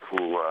member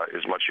who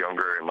is much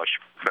younger and much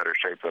better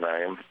shape than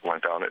I am,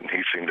 went down it, and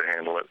he seemed to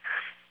handle it.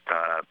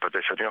 But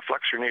they said,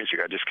 flex your knees. You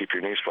got to just keep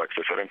your knees flexed.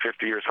 I said, I'm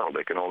 50 years old.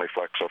 They can only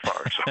flex so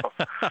far.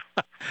 So,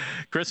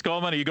 Chris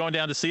Coleman, are you going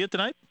down to see it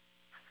tonight?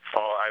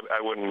 Oh, I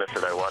I wouldn't miss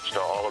it. I watched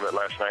all of it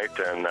last night,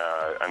 and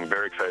I'm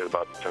very excited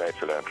about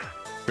tonight's event.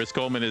 Chris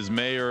Coleman is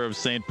mayor of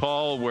St.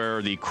 Paul,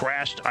 where the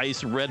Crashed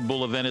Ice Red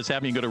Bull event is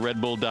happening. Go to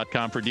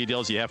redbull.com for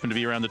details. You happen to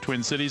be around the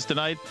Twin Cities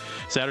tonight,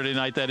 Saturday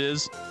night, that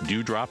is.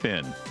 Do drop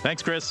in.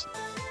 Thanks, Chris.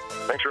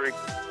 Thanks, Rudy.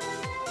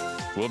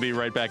 We'll be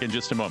right back in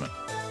just a moment.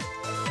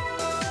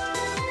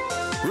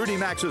 Rudy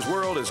Maxa's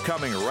World is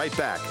coming right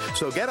back,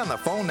 so get on the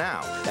phone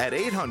now at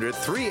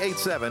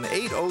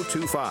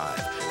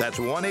 800-387-8025. That's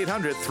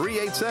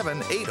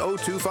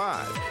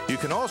 1-800-387-8025. You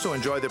can also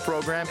enjoy the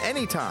program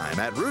anytime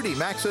at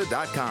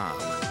rudymaxa.com.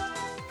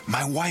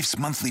 My wife's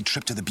monthly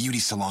trip to the beauty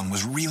salon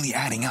was really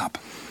adding up.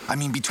 I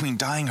mean, between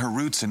dyeing her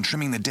roots and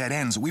trimming the dead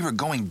ends, we were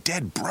going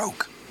dead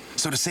broke.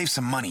 So to save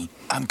some money,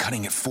 I'm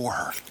cutting it for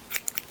her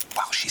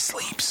while she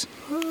sleeps.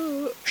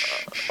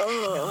 Shh.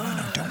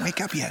 No, don't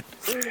wake up yet.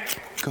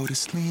 Go to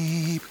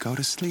sleep,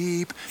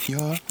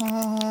 you're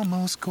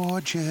almost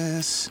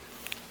gorgeous.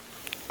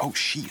 Oh,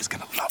 she is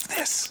going to love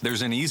this.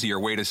 There's an easier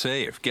way to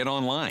save. Get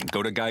online.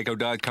 Go to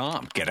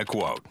geico.com. Get a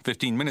quote.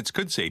 15 minutes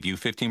could save you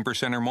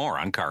 15% or more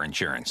on car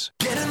insurance.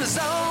 Get in the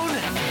zone.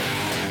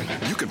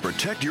 You can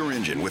protect your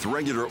engine with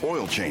regular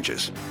oil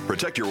changes.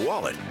 Protect your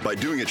wallet by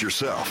doing it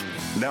yourself.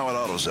 Now at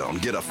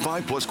AutoZone, get a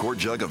 5+ quart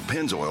jug of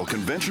Pennzoil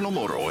conventional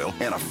motor oil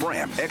and a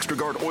Fram Extra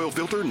Guard oil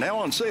filter now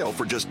on sale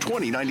for just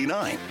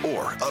 $20.99.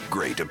 Or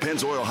upgrade to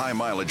Pennzoil high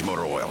mileage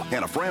motor oil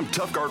and a Fram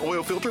Tough Guard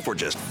oil filter for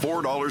just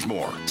 $4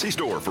 more. See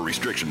store for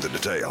restrictions and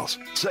details.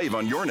 Save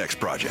on your next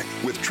project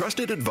with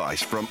trusted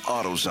advice from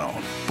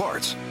AutoZone.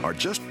 Parts are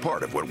just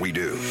part of what we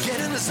do.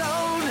 Get in the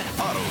zone.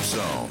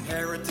 AutoZone.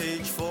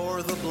 Heritage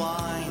for the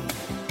blind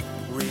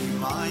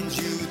reminds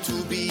you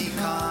to be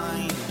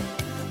kind.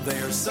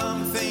 There's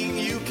something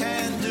you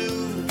can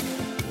do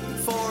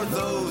for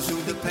those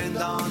who depend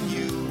on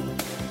you.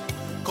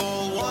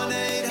 Call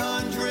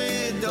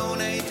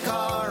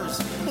 1-800-DONATE-CARS.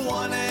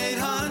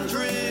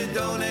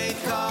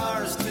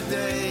 1-800-DONATE-CARS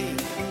today.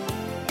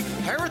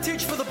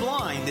 Heritage for the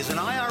Blind is an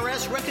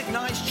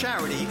IRS-recognized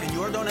charity, and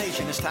your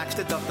donation is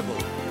tax-deductible.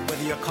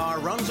 Whether your car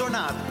runs or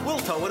not, we'll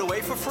tow it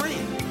away for free.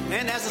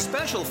 And as a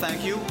special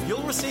thank you,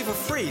 you'll receive a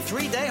free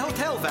 3-day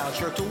hotel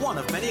voucher to one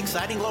of many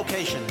exciting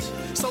locations.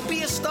 So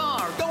be a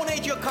star.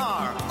 Donate your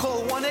car.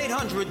 Call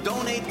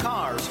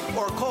 1-800-DONATE-CARS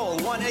or call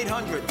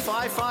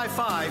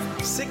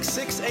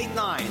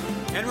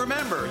 1-800-555-6689. And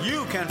remember,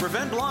 you can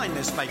prevent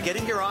blindness by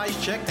getting your eyes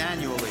checked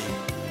annually.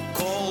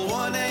 Call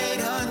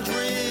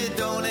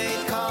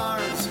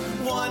 1-800-DONATE-CARS.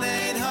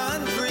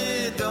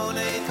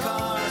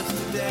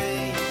 1-800-DONATE-CARS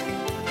today.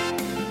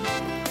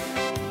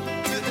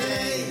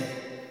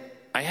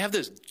 I have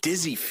this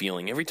dizzy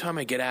feeling every time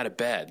I get out of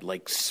bed,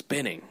 like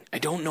spinning. I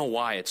don't know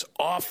why. It's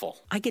awful.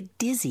 I get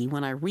dizzy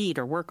when I read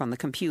or work on the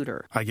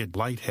computer. I get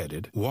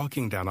lightheaded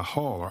walking down a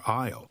hall or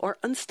aisle. Or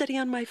unsteady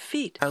on my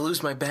feet. I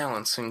lose my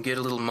balance and get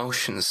a little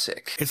motion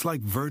sick. It's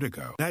like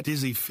vertigo. That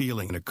dizzy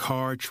feeling in a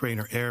car, train,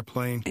 or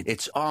airplane.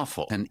 It's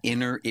awful. An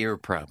inner ear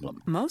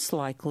problem. Most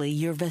likely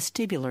your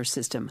vestibular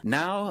system.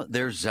 Now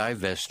there's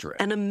Zyvestra.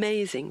 An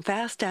amazing,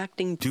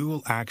 fast-acting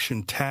dual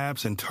action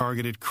tabs and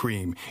targeted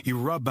cream you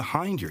rub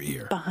behind your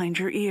ear. Behind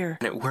your ear.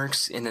 And it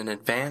works in an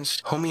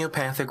advanced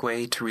homeopathic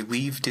way to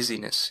relieve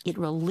dizziness. It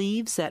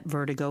relieves that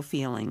vertigo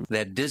feeling.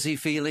 That dizzy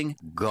feeling,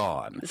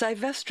 gone.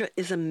 Zyvestra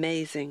is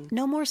amazing.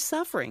 No more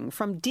suffering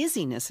from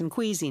dizziness and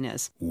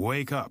queasiness.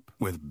 Wake up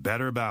with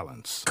better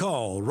balance.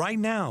 Call right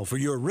now for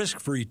your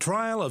risk-free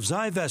trial of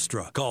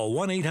Zyvestra. Call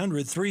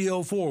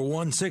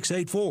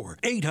 1-800-304-1684.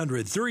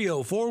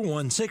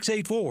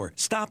 800-304-1684.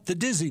 Stop the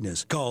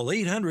dizziness. Call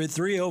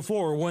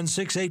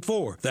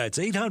 800-304-1684. That's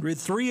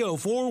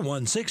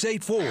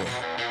 800-304-1684.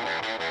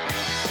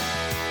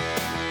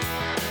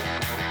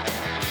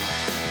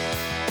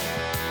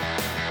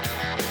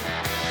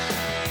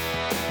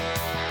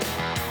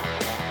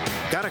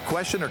 Got a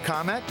question or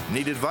comment?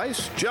 Need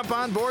advice? Jump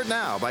on board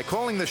now by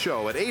calling the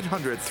show at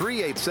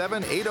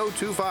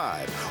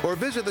 800-387-8025 or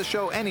visit the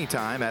show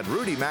anytime at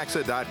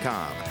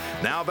rudymaxa.com.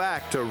 Now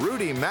back to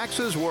Rudy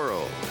Maxa's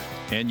World.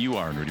 And you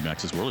are in Rudy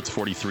Maxa's World. It's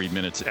 43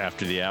 minutes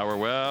after the hour.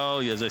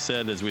 Well, as I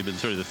said, as we've been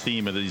sort of the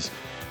theme of the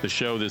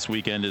show this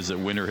weekend is that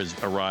winter has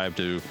arrived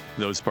to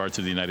those parts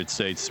of the United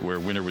States where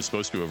winter was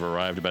supposed to have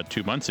arrived about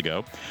 2 months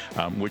ago,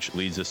 which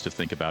leads us to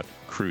think about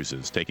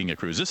cruises, taking a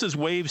cruise. This is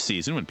wave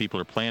season when people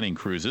are planning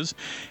cruises.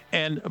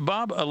 And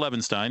Bob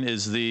Levenstein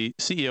is the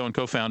CEO and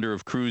co-founder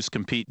of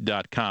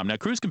CruiseCompete.com. Now,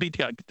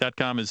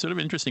 CruiseCompete.com is sort of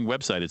an interesting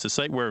website. It's a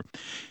site where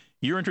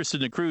you're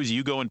interested in a cruise,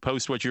 you go and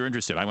post what you're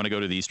interested in. I want to go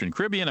to the Eastern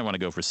Caribbean. I want to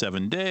go for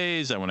 7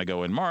 days. I want to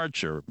go in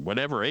March or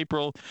whatever,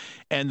 April.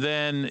 And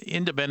then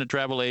independent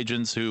travel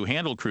agents who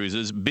handle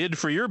cruises bid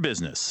for your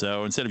business.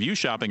 So instead of you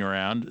shopping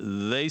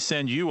around, they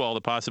send you all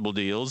the possible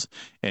deals,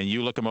 and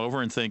you look them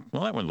over and think,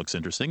 well, that one looks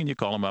interesting, and you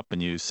call them up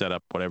and you set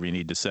up whatever you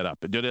need to set up.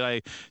 Did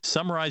I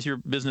summarize your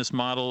business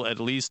model at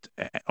least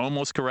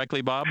almost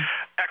correctly, Bob?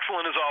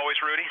 Excellent as always,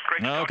 Rudy.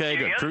 Great to talk to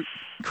you again.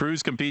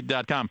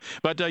 CruiseCompete.com.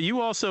 But you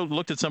also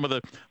looked at some of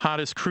the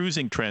hottest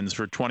cruising trends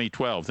for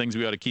 2012, things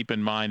we ought to keep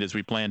in mind as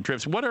we plan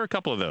trips. What are a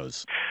couple of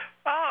those?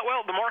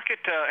 Well, the market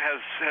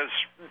has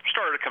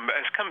started to come back.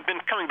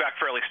 Been coming back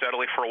fairly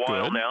steadily for a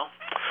while now.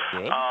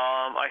 Good.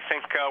 I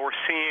think we're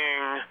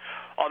seeing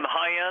on the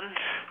high end,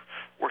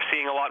 we're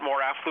seeing a lot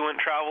more affluent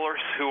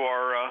travelers who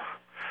are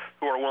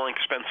willing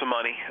to spend some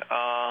money.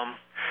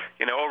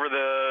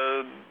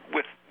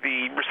 With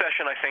the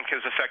recession, I think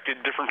has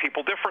affected different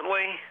people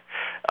differently.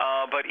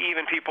 But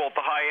even people at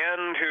the high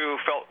end who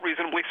felt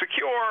reasonably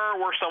secure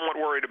were somewhat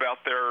worried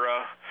about their,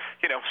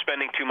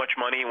 spending too much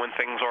money when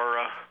things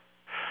are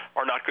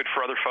not good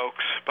for other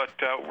folks, but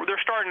they're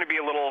starting to be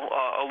a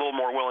little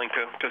more willing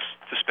to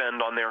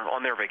spend on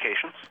their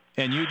vacations.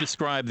 And you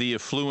describe the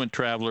affluent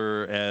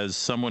traveler as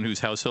someone whose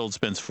household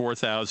spends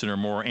 $4,000 or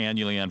more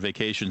annually on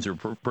vacations or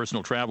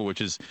personal travel,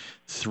 which is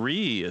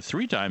three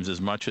times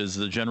as much as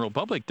the general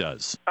public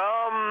does.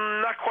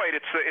 Not quite.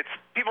 It's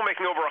people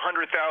making over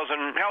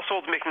 $100,000.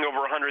 Households making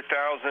over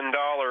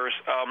 $100,000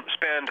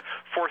 spend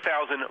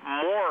 $4,000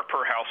 more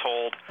per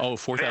household. Oh,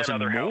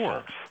 $4,000 more.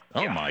 Households.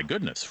 Oh, my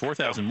goodness.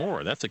 $4,000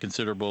 more. That's a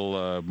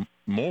considerable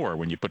more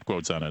when you put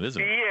quotes on it,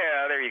 isn't it?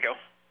 Yeah, there you go.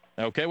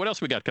 Okay, what else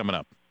we got coming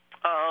up?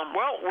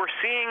 Well, we're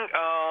seeing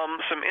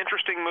some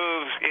interesting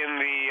moves in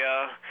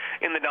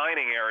the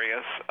dining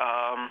areas.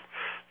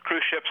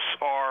 Cruise ships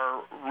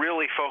are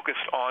really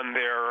focused on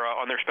their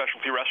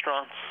specialty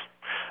restaurants.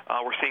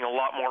 We're seeing a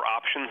lot more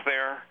options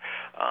there.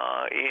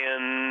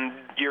 In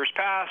years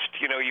past,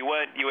 you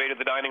ate at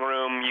the dining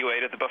room, you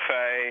ate at the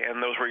buffet,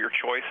 and those were your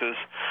choices.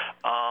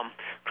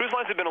 Cruise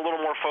lines have been a little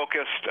more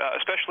focused,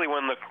 especially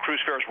when the cruise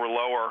fares were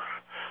lower.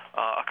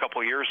 A couple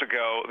of years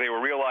ago, they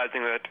were realizing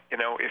that,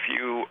 if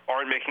you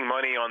aren't making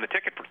money on the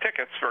tickets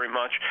very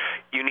much,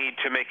 you need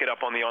to make it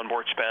up on the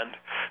onboard spend.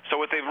 So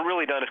what they've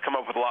really done is come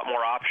up with a lot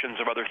more options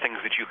of other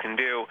things that you can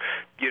do.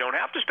 You don't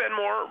have to spend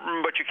more,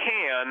 but you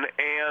can,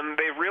 and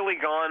they've really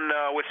gone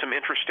with some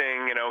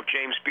interesting,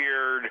 James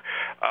Beard,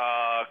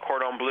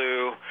 Cordon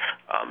Bleu,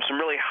 some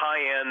really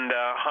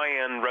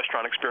high-end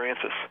restaurant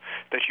experiences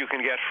that you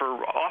can get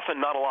for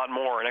often not a lot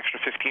more, an extra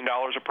 $15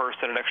 a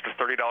person, an extra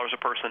 $30 a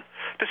person,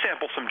 to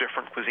sample some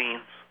different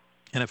cuisines.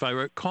 And if I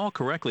recall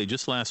correctly,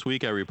 just last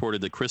week I reported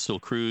that Crystal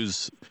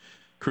Cruises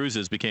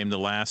became the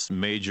last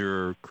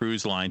major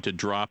cruise line to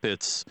drop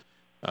its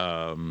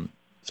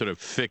sort of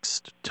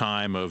fixed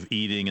time of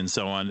eating and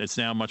so on. It's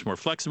now much more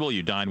flexible.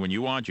 You dine when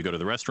you want. You go to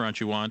the restaurant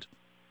you want.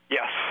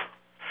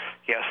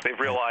 Yes, they've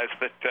realized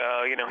that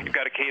you've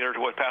got to cater to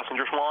what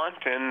passengers want,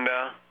 and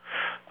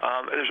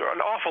there's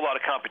an awful lot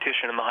of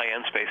competition in the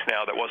high-end space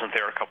now that wasn't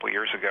there a couple of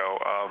years ago.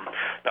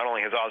 Not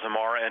only has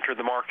Azamara entered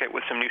the market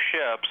with some new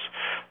ships,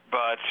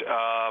 but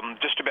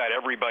just about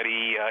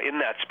everybody in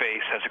that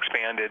space has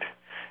expanded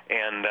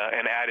and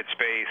added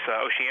space.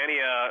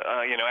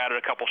 Oceania, added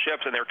a couple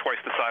ships, and they're twice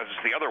the size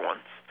as the other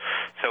ones.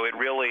 So it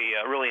really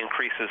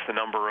increases the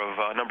number of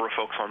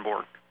folks on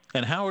board.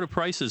 And how do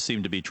prices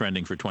seem to be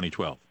trending for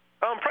 2012?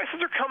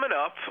 Prices are coming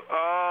up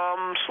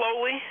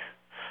slowly,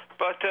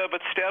 but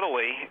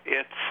steadily.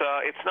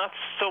 It's not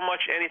so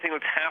much anything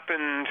that's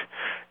happened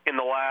in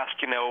the last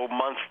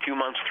month, 2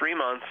 months, 3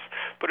 months,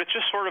 but it's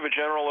just sort of a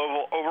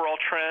general overall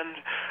trend.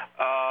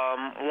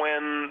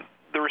 When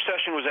the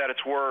recession was at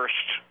its worst,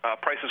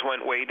 prices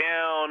went way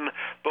down,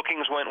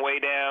 bookings went way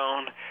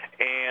down,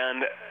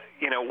 and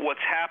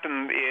what's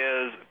happened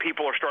is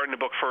people are starting to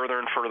book further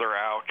and further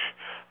out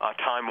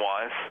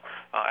time-wise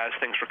as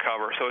things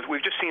recover. So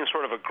we've just seen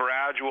sort of a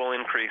gradual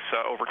increase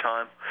over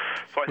time.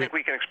 So I think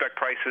we can expect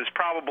prices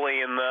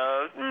probably in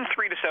the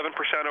 3 to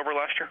 7% over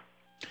last year.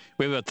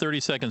 We have about 30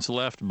 seconds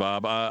left,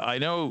 Bob. I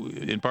know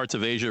in parts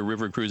of Asia,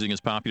 river cruising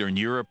is popular. In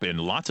Europe, in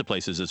lots of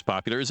places, it's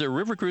popular. Is there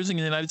river cruising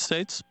in the United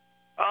States?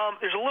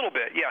 There's a little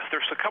bit, yes.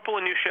 There's a couple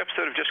of new ships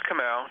that have just come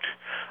out.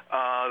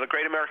 The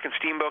Great American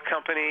Steamboat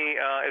Company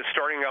is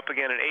starting up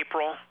again in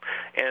April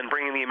and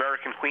bringing the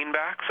American Queen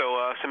back.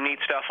 So some neat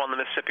stuff on the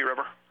Mississippi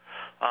River.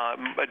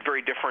 A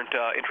very different,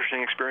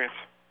 interesting experience.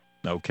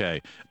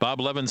 Okay. Bob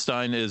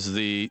Levenstein is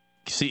the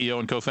CEO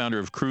and co-founder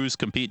of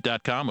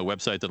CruiseCompete.com, a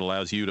website that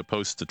allows you to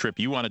post the trip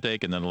you want to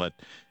take and then let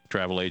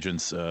travel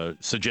agents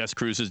suggest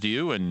cruises to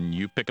you, and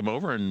you pick them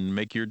over and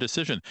make your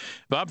decision.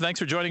 Bob,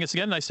 thanks for joining us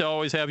again.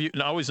 Always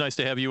nice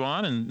to have you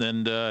on,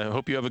 and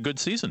hope you have a good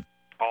season.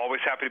 Always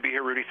happy to be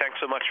here, Rudy. Thanks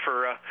so much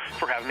for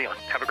having me on.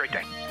 Have a great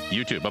day.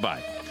 You too.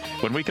 Bye-bye.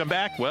 When we come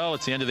back, well,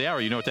 it's the end of the hour.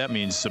 You know what that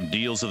means, some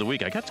deals of the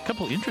week. I got a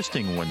couple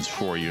interesting ones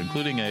for you,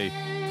 including a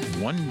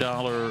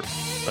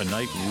 $1 a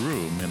night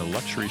room in a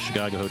luxury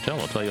Chicago hotel.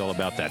 I'll tell you all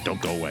about that.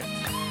 Don't go away.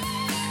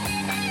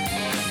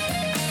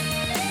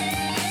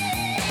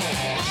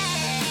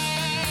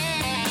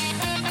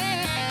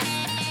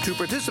 To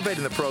participate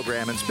in the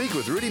program and speak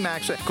with Rudy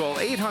Maxa, call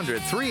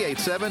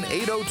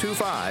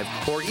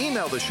 800-387-8025 or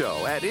email the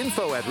show at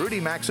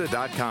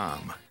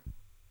info@rudymaxa.com.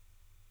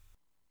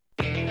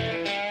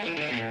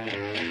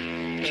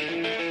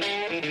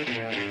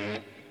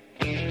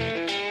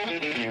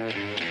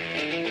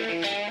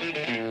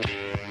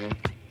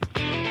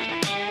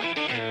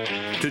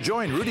 To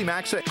join Rudy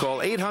Maxa,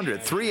 call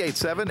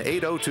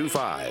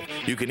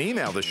 800-387-8025. You can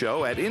email the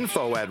show at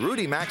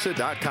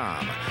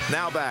info@rudymaxa.com.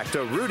 Now back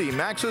to Rudy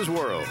Maxa's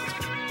World.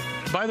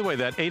 By the way,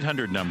 that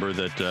 800 number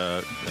that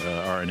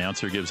our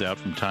announcer gives out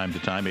from time to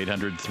time,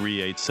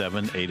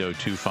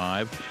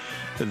 800-387-8025,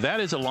 that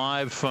is a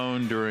live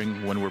phone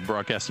when we're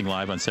broadcasting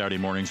live on Saturday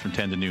mornings from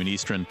 10 to noon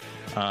Eastern.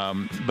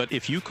 But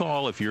if you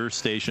call, if your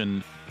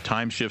station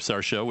time shifts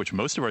our show, which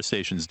most of our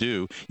stations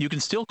do, you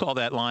can still call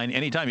that line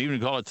anytime. You can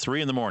call it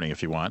 3 in the morning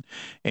if you want,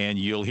 and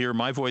you'll hear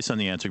my voice on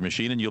the answering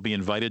machine, and you'll be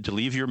invited to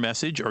leave your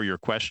message or your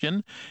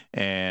question.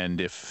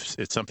 And if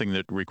it's something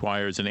that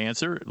requires an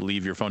answer,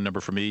 leave your phone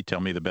number for me.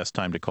 Tell me the best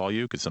time to call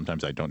you, because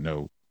sometimes I don't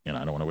know. I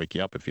don't want to wake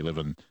you up if you live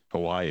in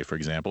Hawaii, for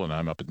example, and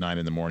I'm up at 9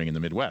 in the morning in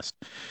the Midwest.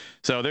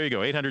 So there you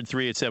go,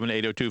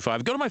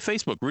 800-387-8025. Go to my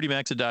Facebook, Rudy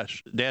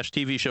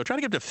Maxa-TV show. Try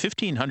to get to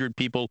 1,500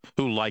 people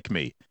who like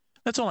me.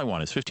 That's all I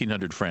want is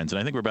 1,500 friends, and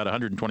I think we're about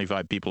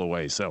 125 people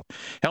away. So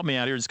help me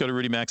out here. Just go to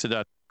Rudy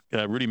Maxa-TV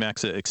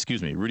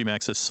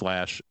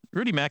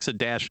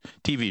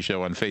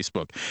show on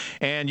Facebook.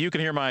 And you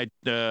can hear my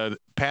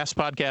past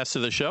podcasts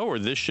of the show or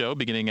this show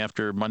beginning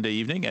after Monday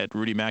evening at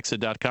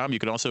rudymaxa.com. You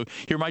can also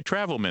hear my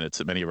travel minutes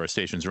that many of our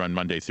stations run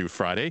Monday through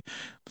Friday.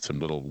 Some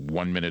little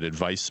 1-minute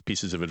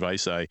pieces of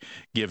advice I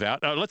give out.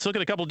 Let's look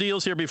at a couple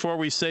deals here before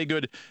we say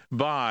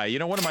goodbye. You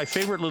know, one of my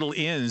favorite little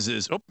inns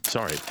is,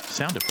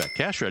 sound effect,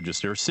 cash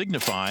register,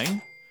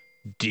 signifying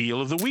deal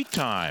of the week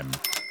time.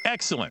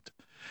 Excellent.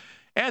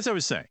 As I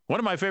was saying, one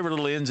of my favorite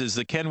little inns is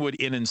the Kenwood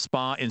Inn and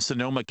Spa in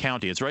Sonoma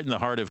County. It's right in the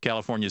heart of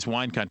California's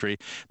wine country.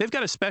 They've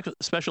got a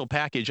special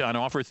package on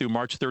offer through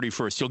March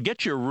 31st. You'll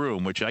get your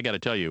room, which I got to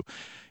tell you,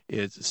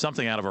 it's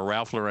something out of a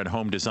Ralph Lauren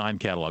home design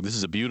catalog. This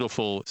is a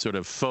beautiful sort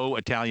of faux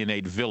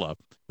Italianate villa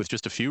with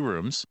just a few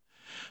rooms.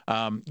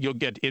 You'll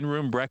get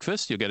in-room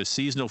breakfast. You'll get a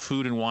seasonal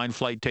food and wine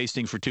flight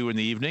tasting for 2 in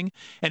the evening,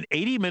 an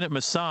 80-minute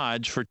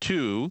massage for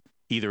 2,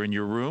 either in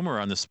your room or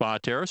on the spa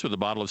terrace with a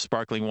bottle of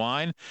sparkling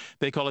wine.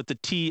 They call it the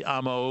Ti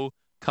Amo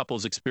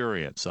Couples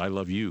Experience. I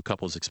love you,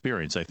 Couples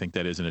Experience. I think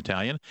that is in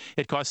Italian.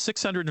 It costs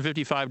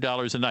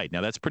 $655 a night. Now,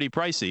 that's pretty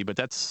pricey, but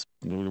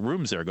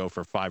rooms there go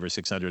for $500 or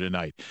 $600 a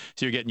night.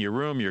 So you're getting your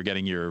room, you're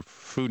getting your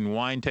food and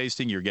wine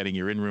tasting, you're getting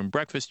your in-room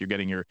breakfast, you're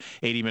getting your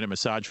 80-minute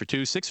massage for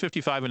 2,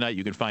 $655 a night.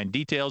 You can find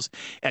details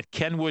at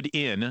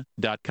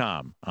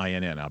kenwoodinn.com.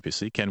 INN,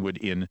 obviously,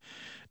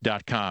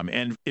 kenwoodinn.com.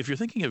 And if you're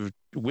thinking of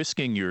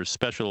whisking your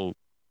significant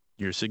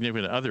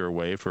other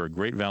away for a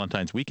great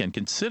Valentine's weekend,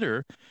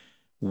 consider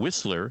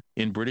Whistler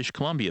in British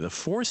Columbia, the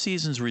Four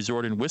Seasons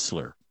Resort in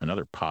Whistler,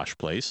 another posh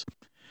place.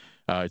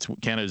 It's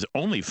Canada's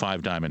only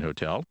 5-diamond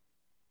hotel.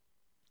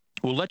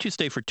 We'll let you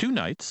stay for 2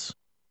 nights.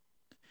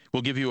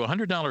 We'll give you a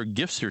 $100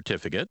 gift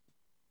certificate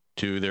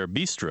to their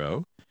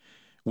bistro.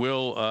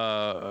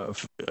 We'll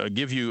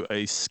give you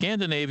a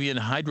Scandinavian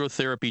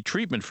hydrotherapy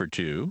treatment for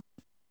 2.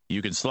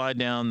 You can slide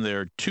down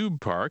their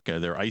tube park,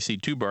 their icy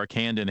tube park,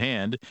 hand in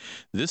hand.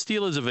 This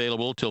deal is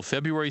available till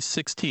February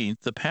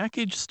 16th. The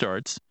package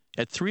starts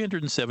at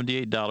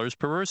 $378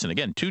 per person.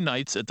 Again, 2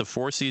 nights at the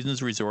Four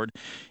Seasons Resort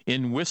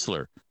in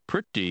Whistler.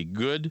 Pretty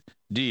good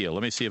deal.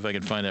 Let me see if I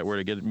can find out where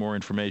to get more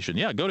information.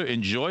 Yeah, go to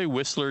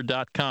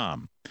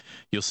enjoywhistler.com.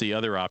 You'll see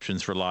other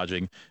options for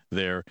lodging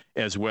there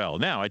as well.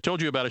 Now, I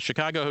told you about a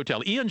Chicago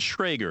hotel. Ian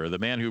Schrager, the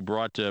man who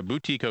brought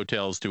boutique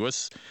hotels to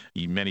us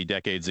many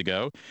decades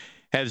ago,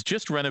 has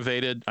just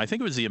renovated, I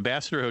think it was the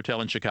Ambassador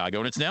Hotel in Chicago,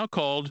 and it's now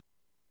called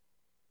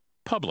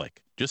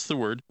Public, just the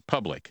word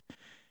Public.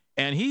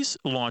 And he's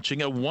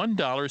launching a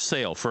 $1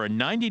 sale for a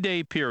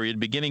 90-day period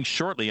beginning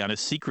shortly on a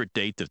secret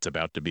date that's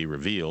about to be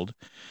revealed.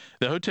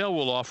 The hotel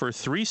will offer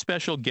 3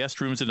 special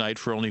guest rooms a night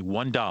for only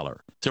 $1.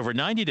 So for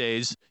 90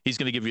 days, he's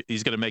going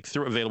to make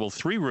available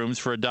 3 rooms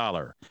for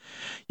 $1.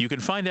 You can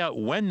find out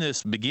when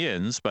this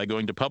begins by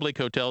going to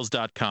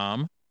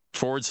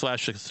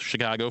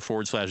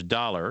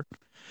publichotels.com/Chicago/$.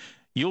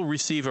 You'll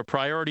receive a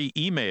priority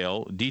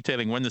email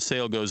detailing when the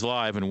sale goes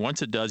live, and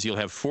once it does, you'll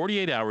have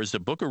 48 hours to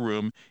book a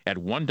room at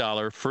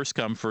 $1, first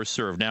come, first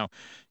serve. Now,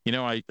 you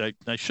know, I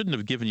shouldn't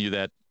have given you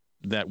that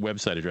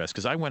website address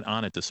because I went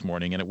on it this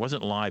morning and it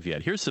wasn't live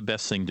yet. Here's the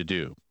best thing to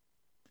do.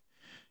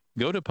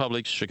 Go to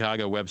Public's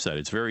Chicago website.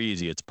 It's very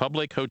easy. It's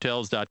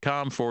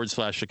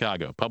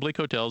publichotels.com/Chicago.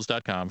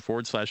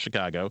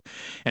 publichotels.com/Chicago,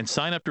 and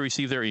sign up to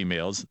receive their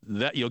emails.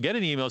 That you'll get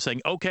an email saying,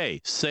 okay,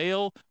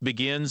 sale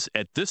begins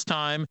at this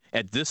time,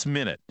 at this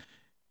minute.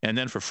 And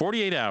then for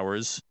 48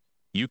 hours,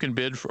 you can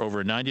bid for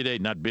over a 90-day,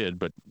 not bid,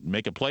 but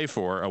make a play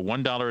for a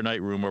 $1 a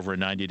night room over a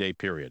 90-day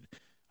period.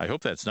 I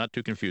hope that's not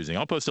too confusing.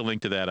 I'll post a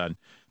link to that on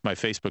my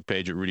Facebook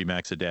page at Rudy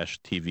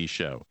Maxa-TV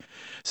show.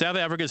 South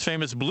Africa's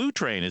famous Blue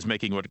Train is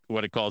making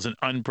what it calls an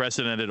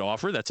unprecedented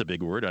offer. That's a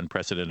big word,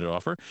 unprecedented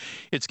offer.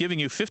 It's giving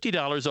you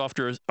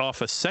 $50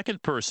 off a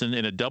second person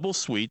in a double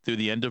suite through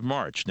the end of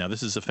March. Now,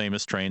 this is a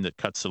famous train that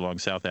cuts along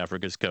South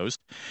Africa's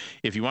coast.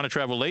 If you want to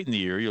travel late in the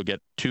year, you'll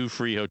get 2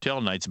 free hotel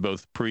nights,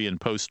 both pre-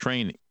 and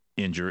post-train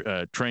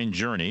train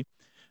journey.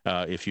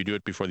 If you do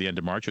it before the end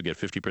of March, you'll get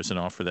 50%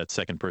 off for that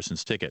second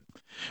person's ticket.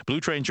 Blue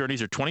Train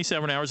journeys are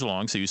 27 hours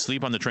long, so you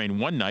sleep on the train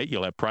one night.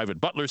 You'll have private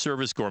butler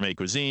service, gourmet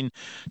cuisine,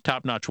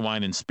 top-notch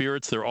wine and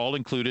spirits. They're all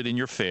included in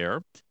your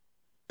fare.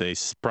 They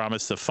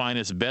promise the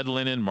finest bed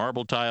linen,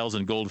 marble tiles,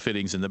 and gold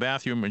fittings in the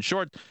bathroom. In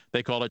short,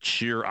 they call it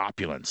sheer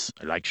opulence.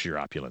 I like sheer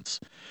opulence.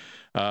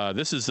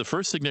 This is the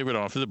first significant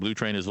offer that Blue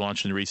Train has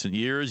launched in recent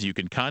years. You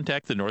can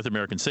contact the North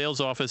American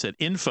sales office at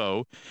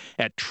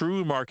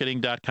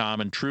info@truemarketing.com,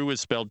 and True is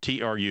spelled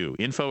TRU.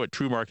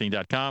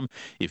 Info@truemarketing.com.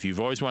 If you've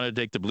always wanted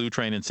to take the Blue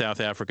Train in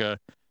South Africa,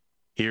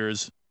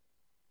 here's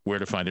where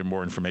to find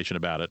more information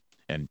about it.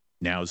 And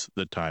now's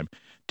the time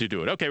to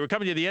do it. Okay, we're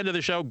coming to the end of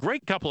the show.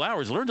 Great couple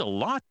hours. Learned a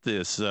lot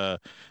these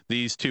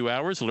 2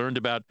 hours. Learned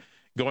about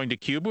going to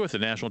Cuba with the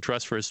National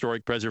Trust for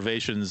Historic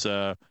Preservation's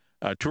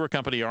tour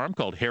company arm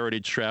called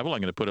Heritage Travel. I'm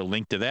going to put a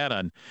link to that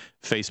on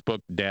Facebook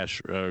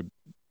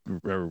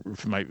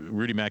my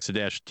Rudy Maxa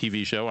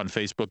TV show on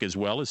Facebook as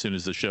well as soon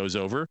as the show's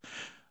over.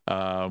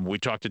 We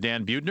talked to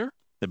Dan Buettner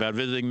about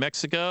visiting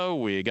Mexico.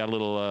 We got a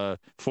little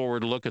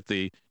forward look at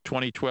the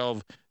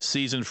 2012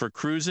 season for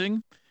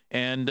cruising,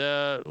 and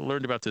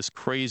learned about this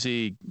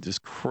crazy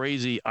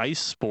ice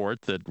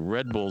sport that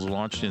Red Bull's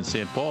launched in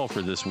St. Paul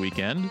for this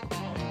weekend.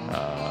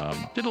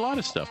 Did a lot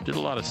of stuff,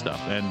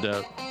 and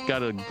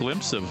got a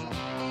glimpse of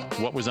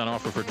what was on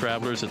offer for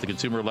travelers at the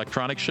Consumer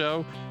Electronics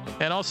Show,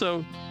 and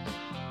also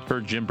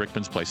heard Jim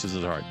Brickman's Places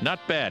of the Heart. Not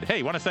bad.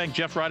 Hey, want to thank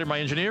Jeff Ryder, my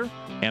engineer,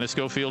 Anna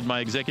Schofield, my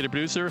executive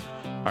producer,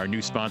 our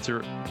new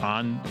sponsor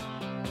On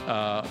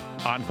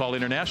Call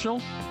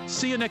International.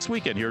 See you next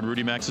weekend here in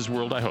Rudy Max's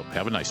World, I hope.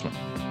 Have a nice one.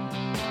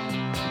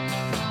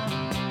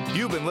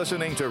 You've been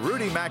listening to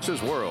Rudy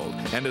Max's World,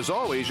 and as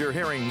always, you're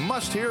hearing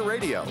Must Hear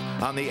Radio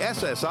on the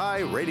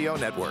SSI Radio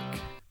Network.